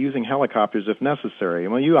using helicopters if necessary.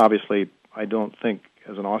 Well, you obviously, I don't think,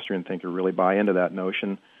 as an Austrian thinker, really buy into that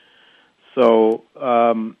notion. So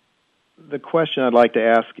the question I'd like to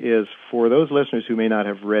ask is, for those listeners who may not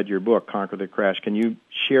have read your book, Conquer the Crash, can you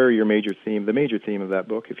share the major theme of that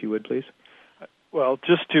book, if you would, please? Well,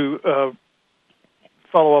 just to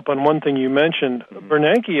follow up on one thing you mentioned,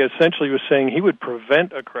 Bernanke essentially was saying he would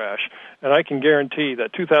prevent a crash, and I can guarantee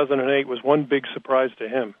that 2008 was one big surprise to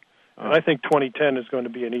him. And I think 2010 is going to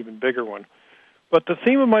be an even bigger one. But the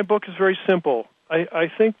theme of my book is very simple.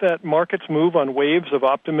 I think that markets move on waves of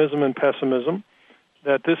optimism and pessimism,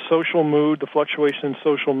 that this social mood, the fluctuation in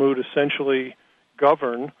social mood, essentially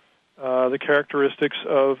govern the characteristics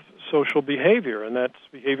of social behavior, and that's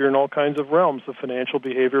behavior in all kinds of realms, the financial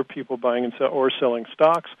behavior, people buying and or selling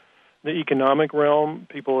stocks, the economic realm,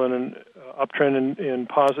 people in an uptrend in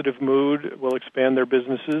positive mood will expand their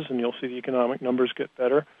businesses, and you'll see the economic numbers get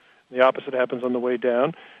better. The opposite happens on the way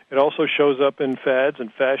down. It also shows up in fads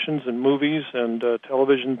and fashions and movies and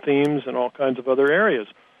television themes and all kinds of other areas.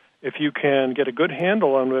 If you can get a good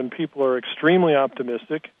handle on when people are extremely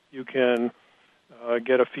optimistic, you can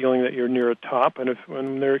get a feeling that you're near a top, and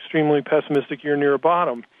when they're extremely pessimistic, you're near a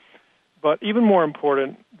bottom. But even more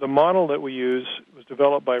important, the model that we use was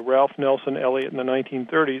developed by Ralph Nelson Elliott in the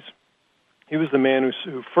 1930s. He was the man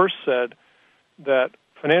who first said that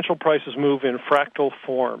financial prices move in fractal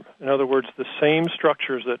form. In other words, the same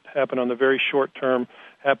structures that happen on the very short term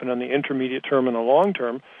happen on the intermediate term and the long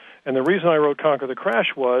term. And the reason I wrote Conquer the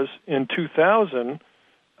Crash was in 2000,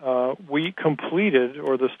 we completed,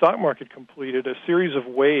 or the stock market completed, a series of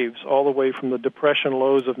waves all the way from the depression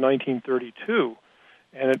lows of 1932.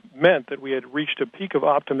 And it meant that we had reached a peak of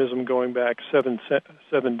optimism going back seven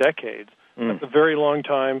decades. That's a very long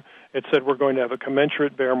time. It said we're going to have a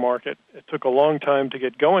commensurate bear market. It took a long time to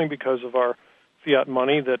get going because of our fiat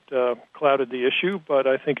money that clouded the issue, but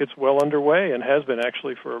I think it's well underway and has been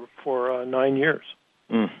actually for 9 years.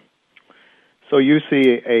 So you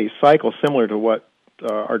see a cycle similar to what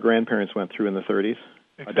our grandparents went through in the 30s,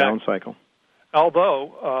 exactly. A down cycle.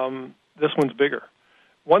 Although this one's bigger.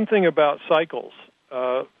 One thing about cycles,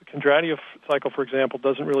 the Kondratiev cycle, for example,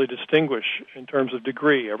 doesn't really distinguish in terms of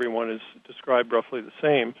degree. Everyone is described roughly the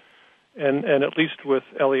same. And at least with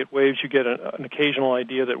Elliott waves, you get an occasional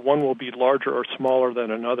idea that one will be larger or smaller than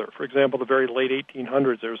another. For example, the very late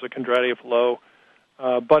 1800s, there was a Kondratiev low,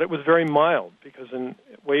 but it was very mild because in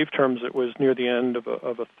wave terms it was near the end of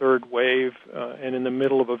a third wave, and in the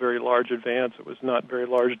middle of a very large advance. It was not very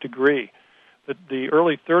large degree. The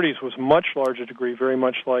early 30s was much larger degree, very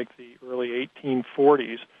much like the early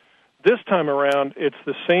 1840s. This time around, it's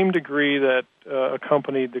the same degree that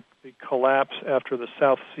accompanied the collapse after the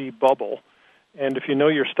South Sea bubble. And if you know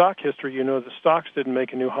your stock history, you know the stocks didn't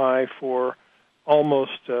make a new high for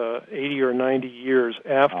almost 80 or 90 years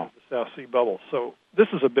after the South Sea bubble. So this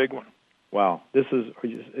is a big one. Wow. Is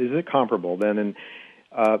it comparable then? And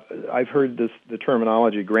I've heard the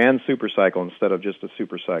terminology grand supercycle instead of just a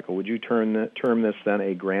supercycle. Would you term this then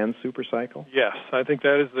a grand supercycle? Yes, I think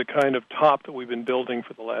that is the kind of top that we've been building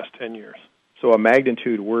for the last 10 years. So a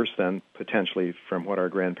magnitude worse than potentially from what our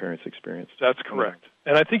grandparents experienced. That's correct.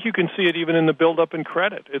 And I think you can see it even in the buildup in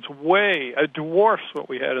credit. It dwarfs what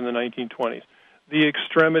we had in the 1920s. the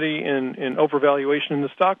extremity in overvaluation in the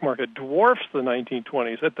stock market dwarfs the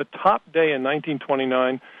 1920s. At the top day in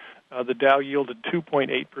 1929, the Dow yielded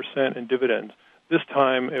 2.8% in dividends. This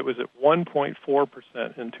time it was at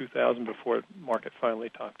 1.4% in 2000 before the market finally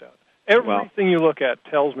topped out. Everything you look at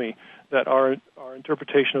tells me that our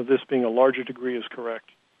interpretation of this being a larger degree is correct.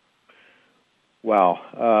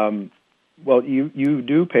 Wow. Well, you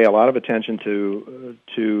do pay a lot of attention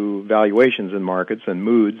to valuations in markets and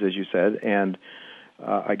moods, as you said, and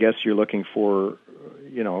I guess you're looking for,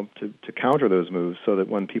 to counter those moves so that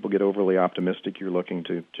when people get overly optimistic, you're looking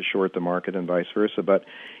to short the market and vice versa. But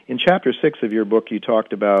in Chapter 6 of your book, you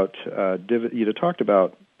talked about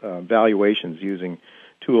valuations using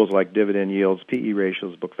tools like dividend yields, PE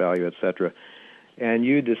ratios, book value, etc. And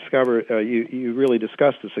you really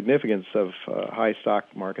discussed the significance of high stock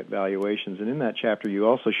market valuations. And in that chapter, you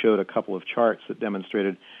also showed a couple of charts that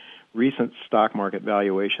demonstrated recent stock market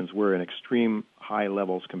valuations were in extreme high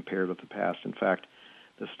levels compared with the past. In fact,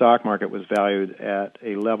 the stock market was valued at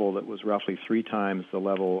a level that was roughly 3 times the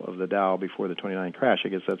level of the Dow before the 29 crash. I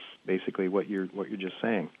guess that's basically what you're just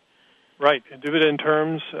saying. Right. In dividend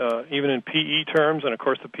terms, even in PE terms, and of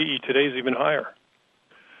course the PE today is even higher.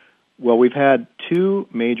 Well, we've had 2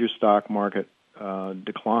 major stock market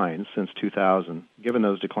declines since 2000. Given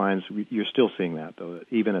those declines, you're still seeing that, though.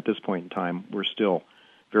 Even at this point in time, we're still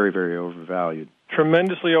very, very overvalued.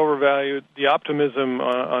 Tremendously overvalued. The optimism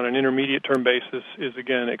on an intermediate term basis is,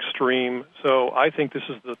 again, extreme. So I think this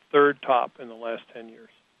is the 3rd top in the last 10 years.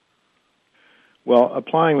 Well,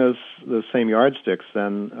 applying those same yardsticks,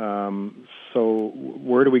 then, so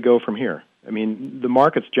where do we go from here? I mean, the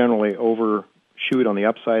markets generally overshoot on the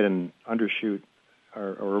upside and undershoot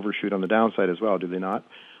or overshoot on the downside as well, do they not?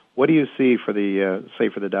 What do you see for the, say,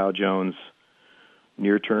 for the Dow Jones,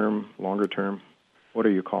 near term, longer term? What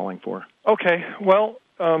are you calling for? Okay, well,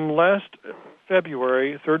 last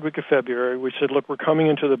February, 3rd week of February, we said, look, we're coming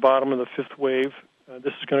into the bottom of the 5th wave.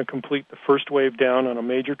 This is going to complete the first wave down on a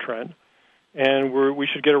major trend. And we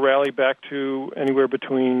should get a rally back to anywhere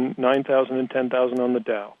between 9,000 and 10,000 on the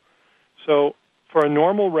Dow. So for a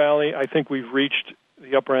normal rally, I think we've reached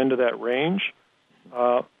the upper end of that range.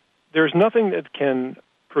 There's nothing that can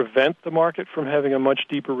prevent the market from having a much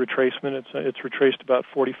deeper retracement. It's retraced about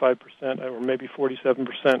 45% or maybe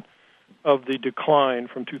 47% of the decline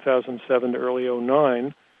from 2007 to early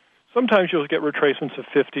 2009. Sometimes you'll get retracements of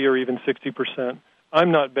 50 or even 60%.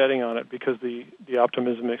 I'm not betting on it because the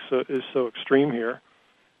optimism is so extreme here.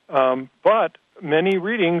 But many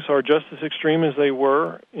readings are just as extreme as they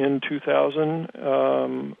were in 2000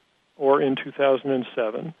 or in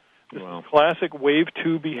 2007. This is classic Wave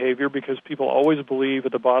 2 behavior because people always believe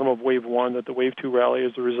at the bottom of Wave 1 that the Wave 2 rally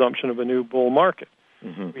is the resumption of a new bull market.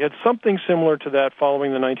 Mm-hmm. We had something similar to that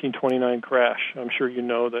following the 1929 crash. I'm sure you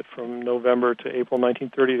know that from November to April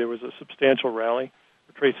 1930 there was a substantial rally,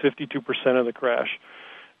 retraced 52% of the crash.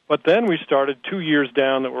 But then we started 2 years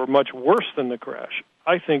down that were much worse than the crash.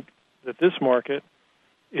 I think that this market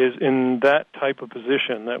is in that type of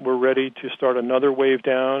position, that we're ready to start another wave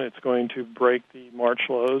down. It's going to break the March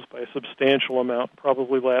lows by a substantial amount,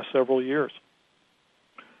 probably last several years.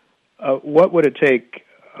 What would it take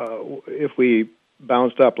if we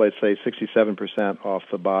bounced up, let's say, 67% off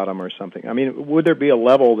the bottom or something? I mean, would there be a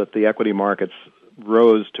level that the equity markets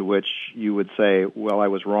rose to which you would say, well, I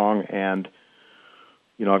was wrong and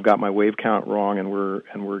I've got my wave count wrong, and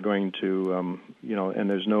we're going to, and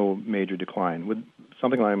there's no major decline. Would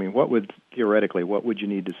something like, what would you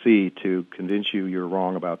need to see to convince you're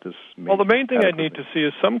wrong about this? Well, the main thing I'd need to see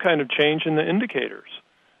is some kind of change in the indicators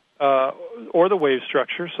or the wave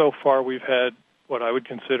structure. So far, we've had what I would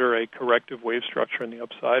consider a corrective wave structure on the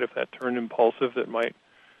upside. If that turned impulsive, that might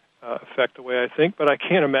affect the way I think, but I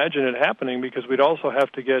can't imagine it happening because we'd also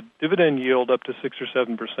have to get dividend yield up to 6 or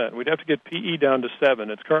 7%. We'd have to get PE down to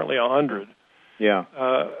 7. It's currently 100. Yeah.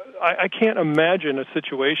 I can't imagine a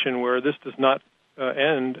situation where this does not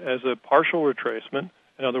end as a partial retracement.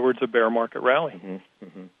 In other words, a bear market rally. Mm-hmm.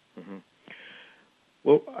 Mm-hmm. Mm-hmm.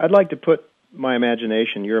 Well, I'd like to put my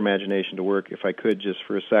imagination, your imagination, to work, if I could, just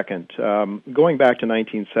for a second. Going back to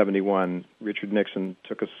 1971, Richard Nixon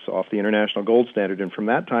took us off the international gold standard, and from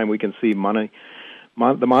that time we can see the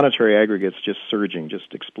monetary aggregates just surging,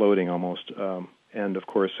 just exploding almost, and, of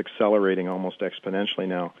course, accelerating almost exponentially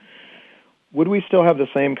now. Would we still have the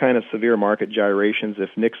same kind of severe market gyrations if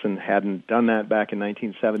Nixon hadn't done that back in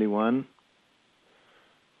 1971?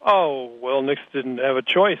 Oh, well, Nixon didn't have a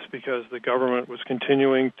choice because the government was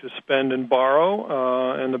continuing to spend and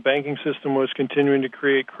borrow, and the banking system was continuing to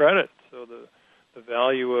create credit. So the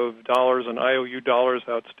value of dollars and IOU dollars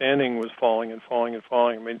outstanding was falling and falling and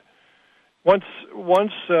falling. I mean, Once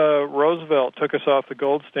Roosevelt took us off the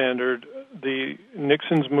gold standard,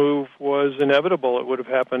 Nixon's move was inevitable. It would have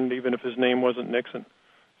happened even if his name wasn't Nixon.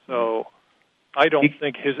 So I don't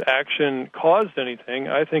think his action caused anything.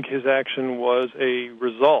 I think his action was a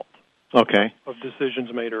result of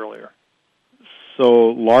decisions made earlier. So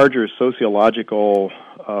larger sociological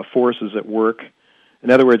forces at work. In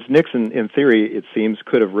other words, Nixon, in theory, it seems,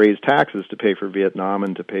 could have raised taxes to pay for Vietnam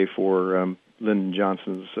and to pay for Lyndon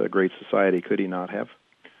Johnson's Great Society. Could he not have?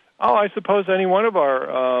 Oh, I suppose any one of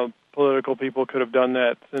our political people could have done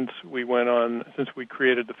that since we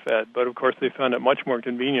created the Fed. But of course, they found it much more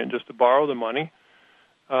convenient just to borrow the money,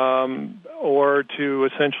 or to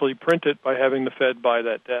essentially print it by having the Fed buy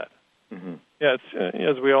that debt. Mm-hmm. Yeah,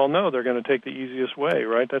 as we all know, they're going to take the easiest way,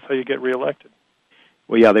 right? That's how you get reelected.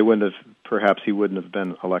 Well, yeah, they wouldn't have. Perhaps he wouldn't have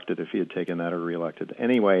been elected if he had taken that or reelected.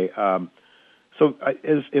 Anyway, so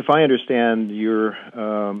if I understand your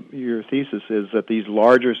thesis is that these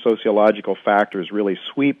larger sociological factors really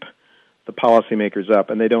sweep the policymakers up,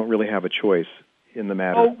 and they don't really have a choice in the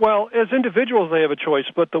matter. Oh, well, as individuals, they have a choice,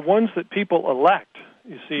 but the ones that people elect,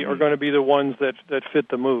 you see, are going to be the ones that fit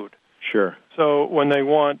the mood. Sure. So when they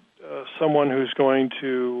want someone who's going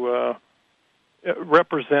to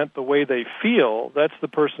represent the way they feel, that's the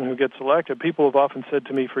person who gets elected. People have often said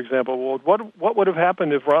to me, for example, well, what would have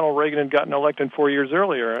happened if Ronald Reagan had gotten elected 4 years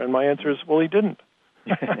earlier? And my answer is, well, he didn't.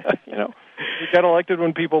 He got elected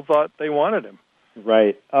when people thought they wanted him.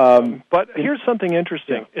 Right. But here's something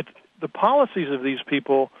interesting. Yeah. The policies of these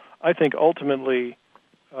people, I think, ultimately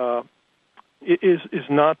is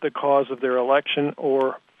not the cause of their election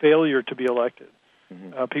or failure to be elected.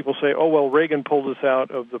 Mm-hmm. People say, oh, well, Reagan pulled us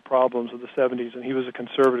out of the problems of the 70s, and he was a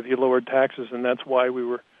conservative. He lowered taxes, and that's why we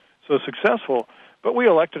were so successful. But we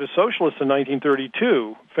elected a socialist in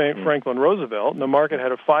 1932, Franklin Roosevelt, and the market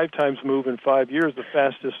had a 5 times move in 5 years, the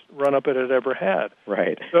fastest run-up it had ever had.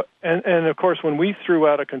 Right. So, and of course, when we threw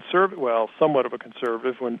out somewhat of a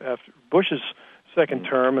conservative, after Bush's second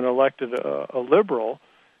term and elected a liberal,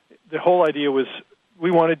 the whole idea was we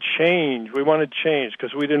wanted change. We wanted change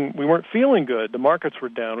because we weren't feeling good. The markets were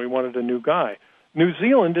down. We wanted a new guy. New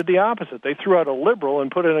Zealand did the opposite. They threw out a liberal and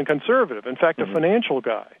put in a conservative, in fact, a financial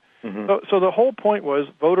guy. Mm-hmm. So the whole point was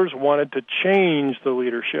voters wanted to change the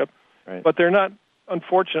leadership, but they're not,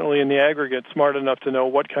 unfortunately, in the aggregate, smart enough to know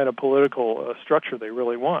what kind of political structure they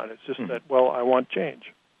really want. It's just that, well, I want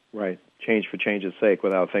change. Right. Change for change's sake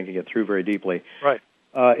without thinking it through very deeply. Right.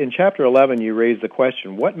 In Chapter 11, you raised the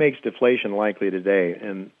question, what makes deflation likely today?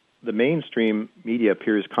 And the mainstream media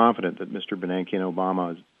appears confident that Mr. Bernanke and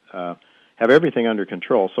Obama have everything under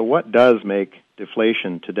control. So what does make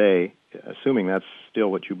deflation today, assuming that's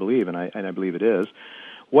still what you believe, and I believe it is,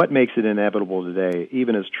 what makes it inevitable today,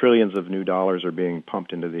 even as trillions of new dollars are being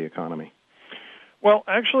pumped into the economy? Well,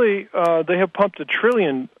 actually, they have pumped $1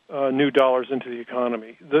 trillion new dollars into the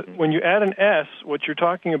economy. When you add an S, what you're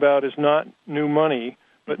talking about is not new money,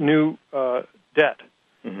 but new debt.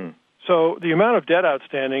 Mm-hmm. So the amount of debt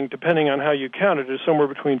outstanding, depending on how you count it, is somewhere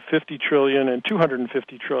between $50 trillion and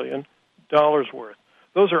 $250 trillion worth.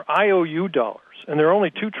 Those are IOU dollars, and there are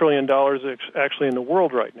only $2 trillion actually in the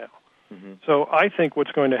world right now. Mm-hmm. So I think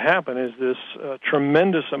what's going to happen is this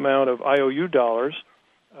tremendous amount of IOU dollars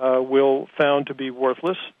will found to be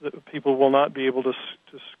worthless. People will not be able to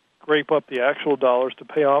scrape up the actual dollars to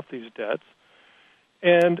pay off these debts.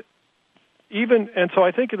 And so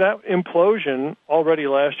I think that implosion already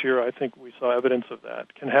last year, I think we saw evidence of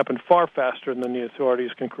that, can happen far faster than the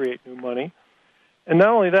authorities can create new money. And not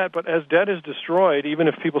only that, but as debt is destroyed, even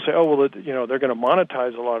if people say, oh, well, they're going to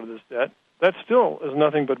monetize a lot of this debt, that still is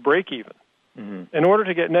nothing but break even. Mm-hmm. In order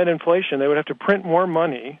to get net inflation, they would have to print more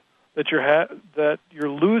money that you're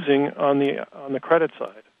losing on the credit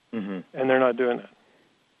side, mm-hmm. and they're not doing that.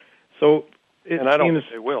 So, and I don't think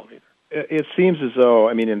they will either. It seems as though,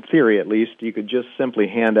 I mean, in theory at least, you could just simply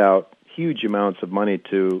hand out huge amounts of money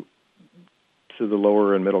to the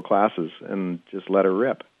lower and middle classes and just let her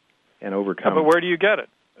rip and overcome. Yeah, but where do you get it?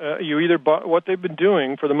 What they've been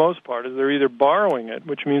doing for the most part is they're either borrowing it,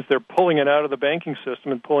 which means they're pulling it out of the banking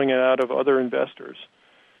system and pulling it out of other investors.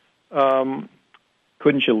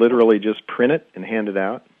 Couldn't you literally just print it and hand it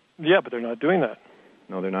out? Yeah, but they're not doing that.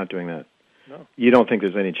 No, they're not doing that. No. You don't think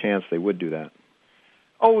there's any chance they would do that?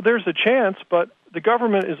 Oh, there's a chance, but the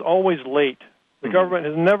government is always late. The mm-hmm. government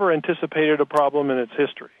has never anticipated a problem in its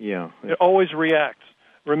history. Yeah. It always reacts.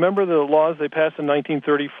 Remember the laws they passed in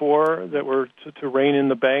 1934 that were to rein in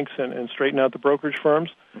the banks and straighten out the brokerage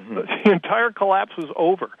firms? Mm-hmm. The entire collapse was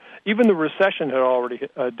over. Even the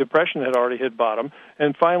depression had already hit bottom.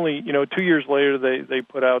 And finally, 2 years later, they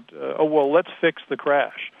put out, let's fix the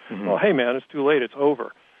crash. Mm-hmm. Well, hey, man, it's too late. It's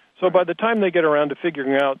over. So by the time they get around to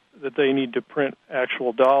figuring out that they need to print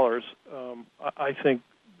actual dollars, I think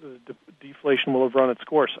the deflation will have run its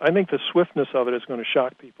course. I think the swiftness of it is going to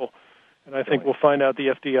shock people, and I think we'll find out the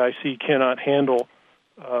FDIC cannot handle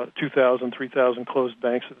 2,000, 3,000 closed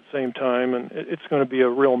banks at the same time, and it's going to be a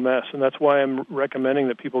real mess. And that's why I'm recommending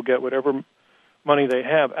that people get whatever money they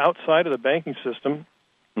have outside of the banking system,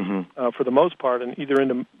 for the most part, and either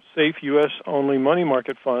into safe U.S.-only money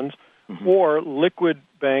market funds or liquid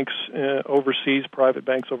banks overseas, private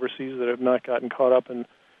banks overseas that have not gotten caught up in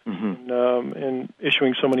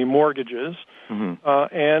issuing so many mortgages.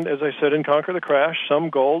 And as I said in Conquer the Crash, some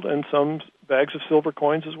gold and some bags of silver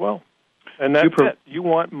coins as well. And that's it. You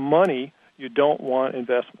want money. You don't want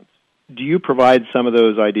investments. Do you provide some of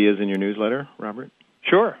those ideas in your newsletter, Robert?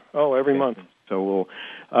 Sure. Oh, every month. So we'll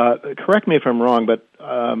correct me if I'm wrong, but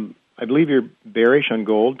I believe you're bearish on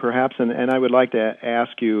gold, perhaps, and I would like to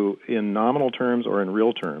ask you in nominal terms or in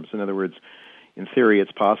real terms. In other words, in theory,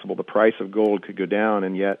 it's possible the price of gold could go down,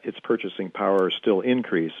 and yet its purchasing power still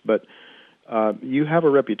increase. But you have a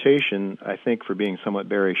reputation, I think, for being somewhat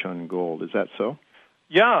bearish on gold. Is that so?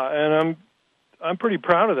 Yeah, and I'm pretty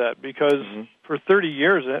proud of that because for 30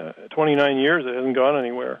 years, 29 years, it hasn't gone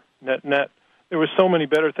anywhere, net. There was so many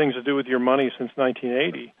better things to do with your money since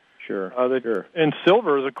 1980. Sure. And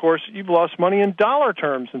silver, of course, you've lost money in dollar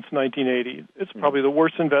terms since 1980. It's probably the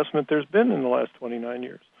worst investment there's been in the last 29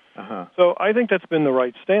 years. So I think that's been the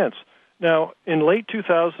right stance. Now, in late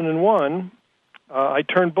 2001, I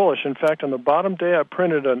turned bullish. In fact, on the bottom day, I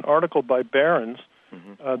printed an article by Barron's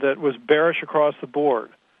that was bearish across the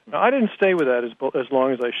board. Now, I didn't stay with that as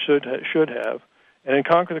long as I should have. And in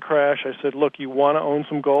Conquer the Crash, I said, look, you want to own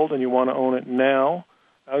some gold, and you want to own it now.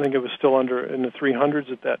 I think it was still in the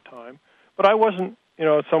 300s at that time. But I wasn't,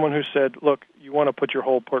 someone who said, look, you want to put your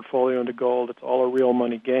whole portfolio into gold. It's all a real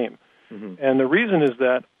money game. And the reason is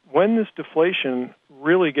that when this deflation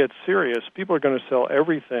really gets serious, people are going to sell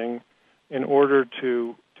everything in order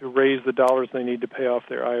to raise the dollars they need to pay off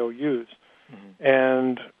their IOUs.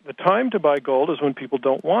 And the time to buy gold is when people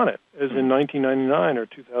don't want it, as in 1999 or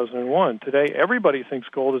 2001. Today, everybody thinks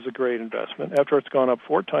gold is a great investment after it's gone up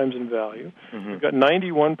 4 times in value. We've got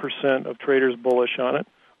 91% of traders bullish on it.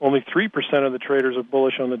 Only 3% of the traders are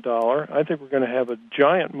bullish on the dollar. I think we're going to have a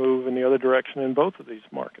giant move in the other direction in both of these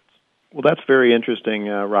markets. Well, that's very interesting,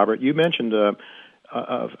 Robert. You mentioned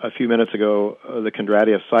a few minutes ago the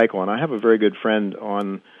Kondratiev cycle, and I have a very good friend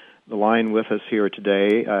on the line with us here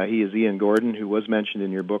today. He is Ian Gordon, who was mentioned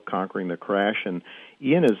in your book, Conquering the Crash, and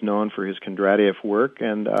Ian is known for his Kondratiev work,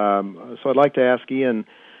 and so I'd like to ask Ian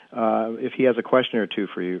if he has a question or two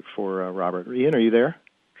for Robert. Ian, are you there?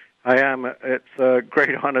 I am. It's a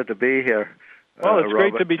great honor to be here. Well, it's Robert,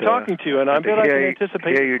 great to be talking to you, and I bet I can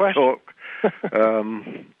anticipate your question. Talk.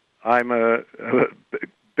 I'm a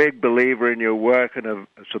big believer in your work and a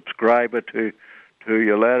subscriber to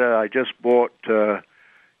your letter. I just bought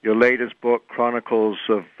your latest book, Chronicles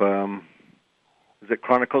of is it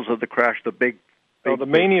Chronicles of the Crash? The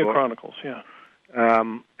Mania Chronicles. Yeah.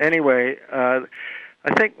 Anyway,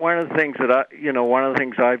 I think one of the things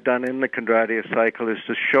I've done in the Kondratiev cycle is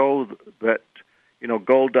to show that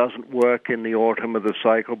gold doesn't work in the autumn of the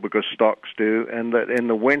cycle because stocks do, and that in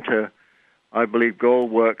the winter, I believe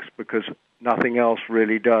gold works because nothing else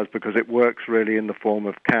really does, because it works really in the form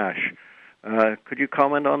of cash. Could you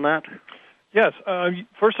comment on that? Yes.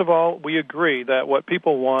 First of all, we agree that what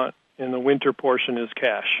people want in the winter portion is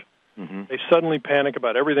cash. They suddenly panic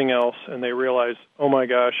about everything else, and they realize, oh my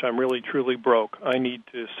gosh, I'm really truly broke. I need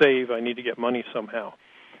to save. I need to get money somehow.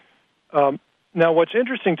 Now, what's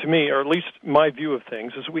interesting to me, or at least my view of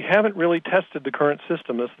things, is we haven't really tested the current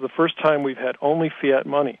system. This is the first time we've had only fiat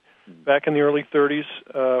money. Back in the early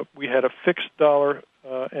 30s, we had a fixed dollar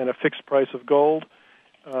and a fixed price of gold.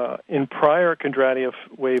 In prior Kondratiev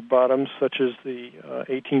wave bottoms, such as the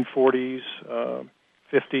 1840s,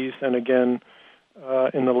 50s, and again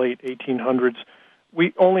in the late 1800s,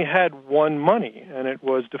 we only had one money, and it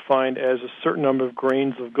was defined as a certain number of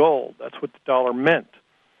grains of gold. That's what the dollar meant.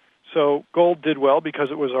 So gold did well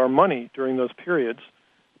because it was our money during those periods,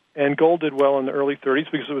 and gold did well in the early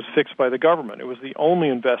 30s because it was fixed by the government. It was the only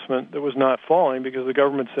investment that was not falling because the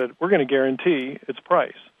government said, we're going to guarantee its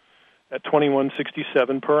price at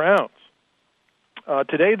 $21.67 per ounce.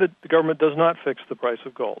 Today, the government does not fix the price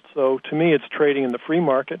of gold. So to me, it's trading in the free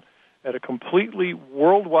market at a completely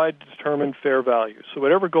worldwide determined fair value. So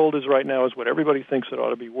whatever gold is right now is what everybody thinks it ought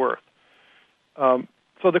to be worth.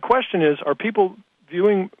 So the question is, are people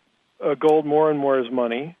viewing gold more and more as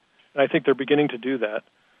money? And I think they're beginning to do that.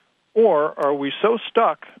 Or are we so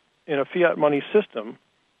stuck in a fiat money system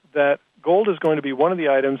that gold is going to be one of the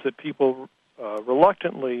items that people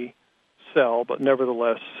reluctantly sell, but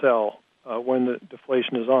nevertheless sell when the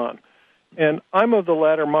deflation is on. And I'm of the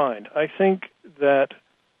latter mind. I think that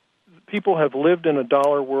people have lived in a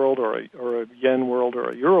dollar world or a yen world or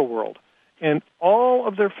a euro world, and all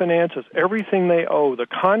of their finances, everything they owe, the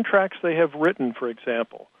contracts they have written, for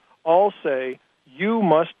example, all say, you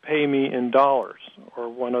must pay me in dollars or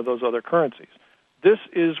one of those other currencies. This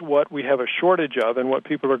is what we have a shortage of and what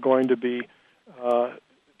people are going to be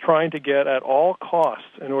trying to get at all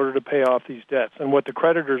costs in order to pay off these debts, and what the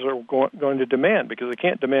creditors are going to demand, because they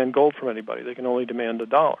can't demand gold from anybody. They can only demand the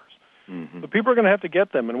dollars. Mm-hmm. So people are going to have to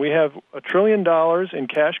get them, and we have $1 trillion in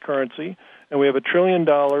cash currency, and we have $1 trillion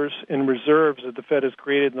in reserves that the Fed has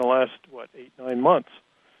created in the last, 8-9 months,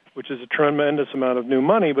 which is a tremendous amount of new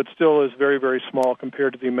money, but still is very, very small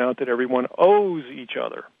compared to the amount that everyone owes each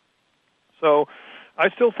other. So I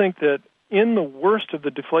still think that in the worst of the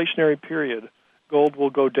deflationary period, gold will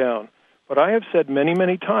go down. But I have said many,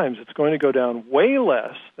 many times it's going to go down way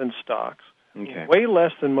less than stocks, way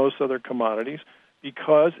less than most other commodities,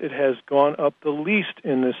 because it has gone up the least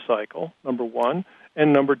in this cycle, number one,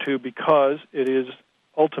 and number two, because it is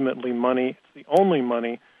ultimately money. It's the only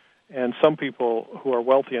money, and some people who are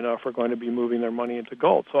wealthy enough are going to be moving their money into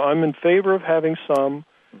gold. So I'm in favor of having some.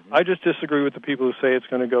 Mm-hmm. I just disagree with the people who say it's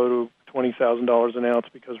going to go to $20,000 an ounce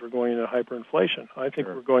because we're going into hyperinflation. I think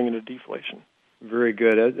we're going into deflation. Very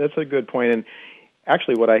good. That's a good point. And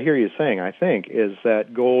actually what I hear you saying, I think, is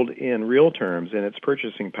that gold in real terms and its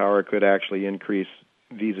purchasing power could actually increase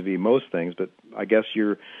vis-a-vis most things, but I guess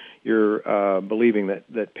you're believing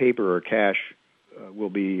that paper or cash will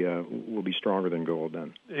be stronger than gold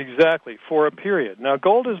then. Exactly, for a period. Now,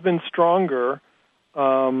 gold has been stronger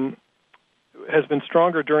during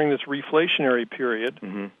this reflationary period.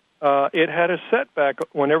 Mm-hmm. It had a setback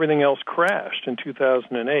when everything else crashed in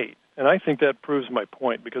 2008. And I think that proves my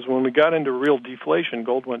point, because when we got into real deflation,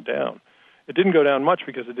 gold went down. It didn't go down much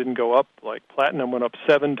because it didn't go up. Like platinum went up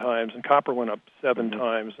 7 times, and copper went up 7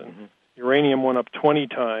 times, and uranium went up 20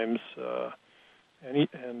 times,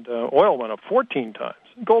 and oil went up 14 times.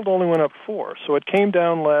 Gold only went up 4, so it came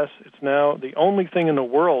down less. It's now the only thing in the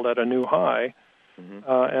world at a new high,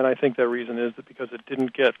 and I think the reason is that because it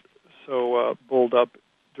didn't get so bulled up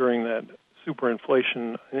during that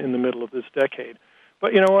superinflation in the middle of this decade.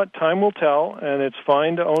 But you know what? Time will tell, and it's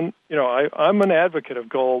fine to own. I'm an advocate of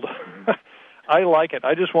gold. I like it.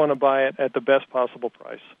 I just want to buy it at the best possible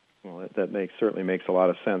price. Well, that certainly makes a lot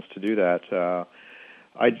of sense to do that.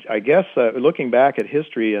 I guess looking back at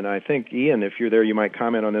history, and I think, Ian, if you're there, you might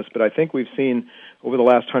comment on this, but I think we've seen over the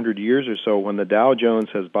last 100 years or so, when the Dow Jones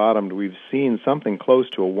has bottomed, we've seen something close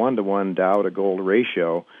to a 1-to-1 Dow to gold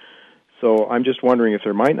ratio. So I'm just wondering if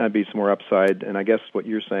there might not be some more upside, and I guess what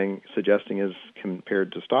you're suggesting is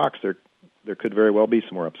compared to stocks, there could very well be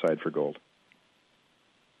some more upside for gold.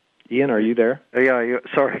 Ian, are you there? Yeah,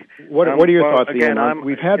 sorry. What are your thoughts, again, Ian?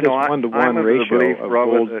 We've had this 1-to-1 ratio of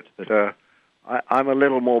Robert, gold. that I'm a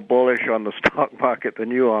little more bullish on the stock market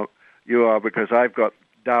than you are because I've got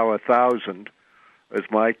Dow 1000 as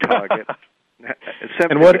my target.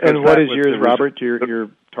 And what is yours, Robert?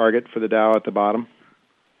 Your target for the Dow at the bottom?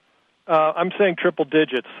 I'm saying triple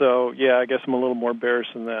digits, so yeah, I guess I'm a little more bearish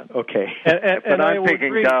than that. Okay, but I'm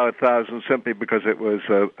picking Dow 1000 simply because it was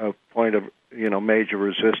a point of major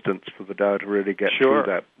resistance for the Dow to really get through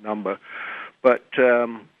that number. But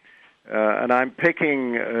and I'm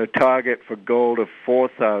picking a target for gold of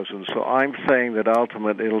 4,000. So I'm saying that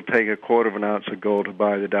ultimately it'll take a quarter of an ounce of gold to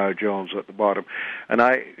buy the Dow Jones at the bottom. And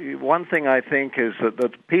one thing I think is that the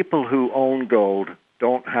people who own gold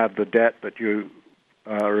don't have the debt that you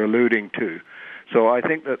are alluding to. So I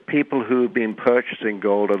think that people who have been purchasing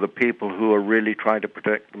gold are the people who are really trying to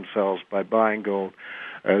protect themselves by buying gold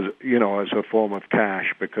as a form of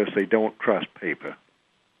cash because they don't trust paper.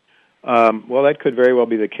 Well, that could very well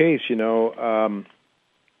be the case. Who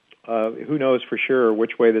knows for sure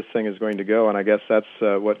which way this thing is going to go? And I guess that's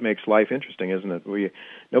what makes life interesting, isn't it?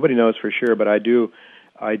 Nobody knows for sure, but I do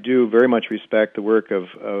very much respect the work of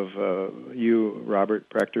you, Robert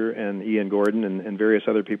Prechter, and Ian Gordon, and various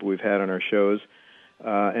other people we've had on our shows.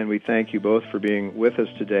 And we thank you both for being with us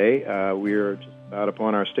today. We are just about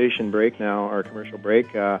upon our station break now, our commercial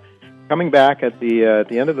break. Coming back at the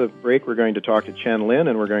end of the break, we're going to talk to Chen Lin,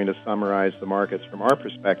 and we're going to summarize the markets from our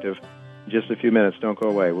perspective in just a few minutes. Don't go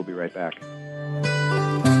away. We'll be right back.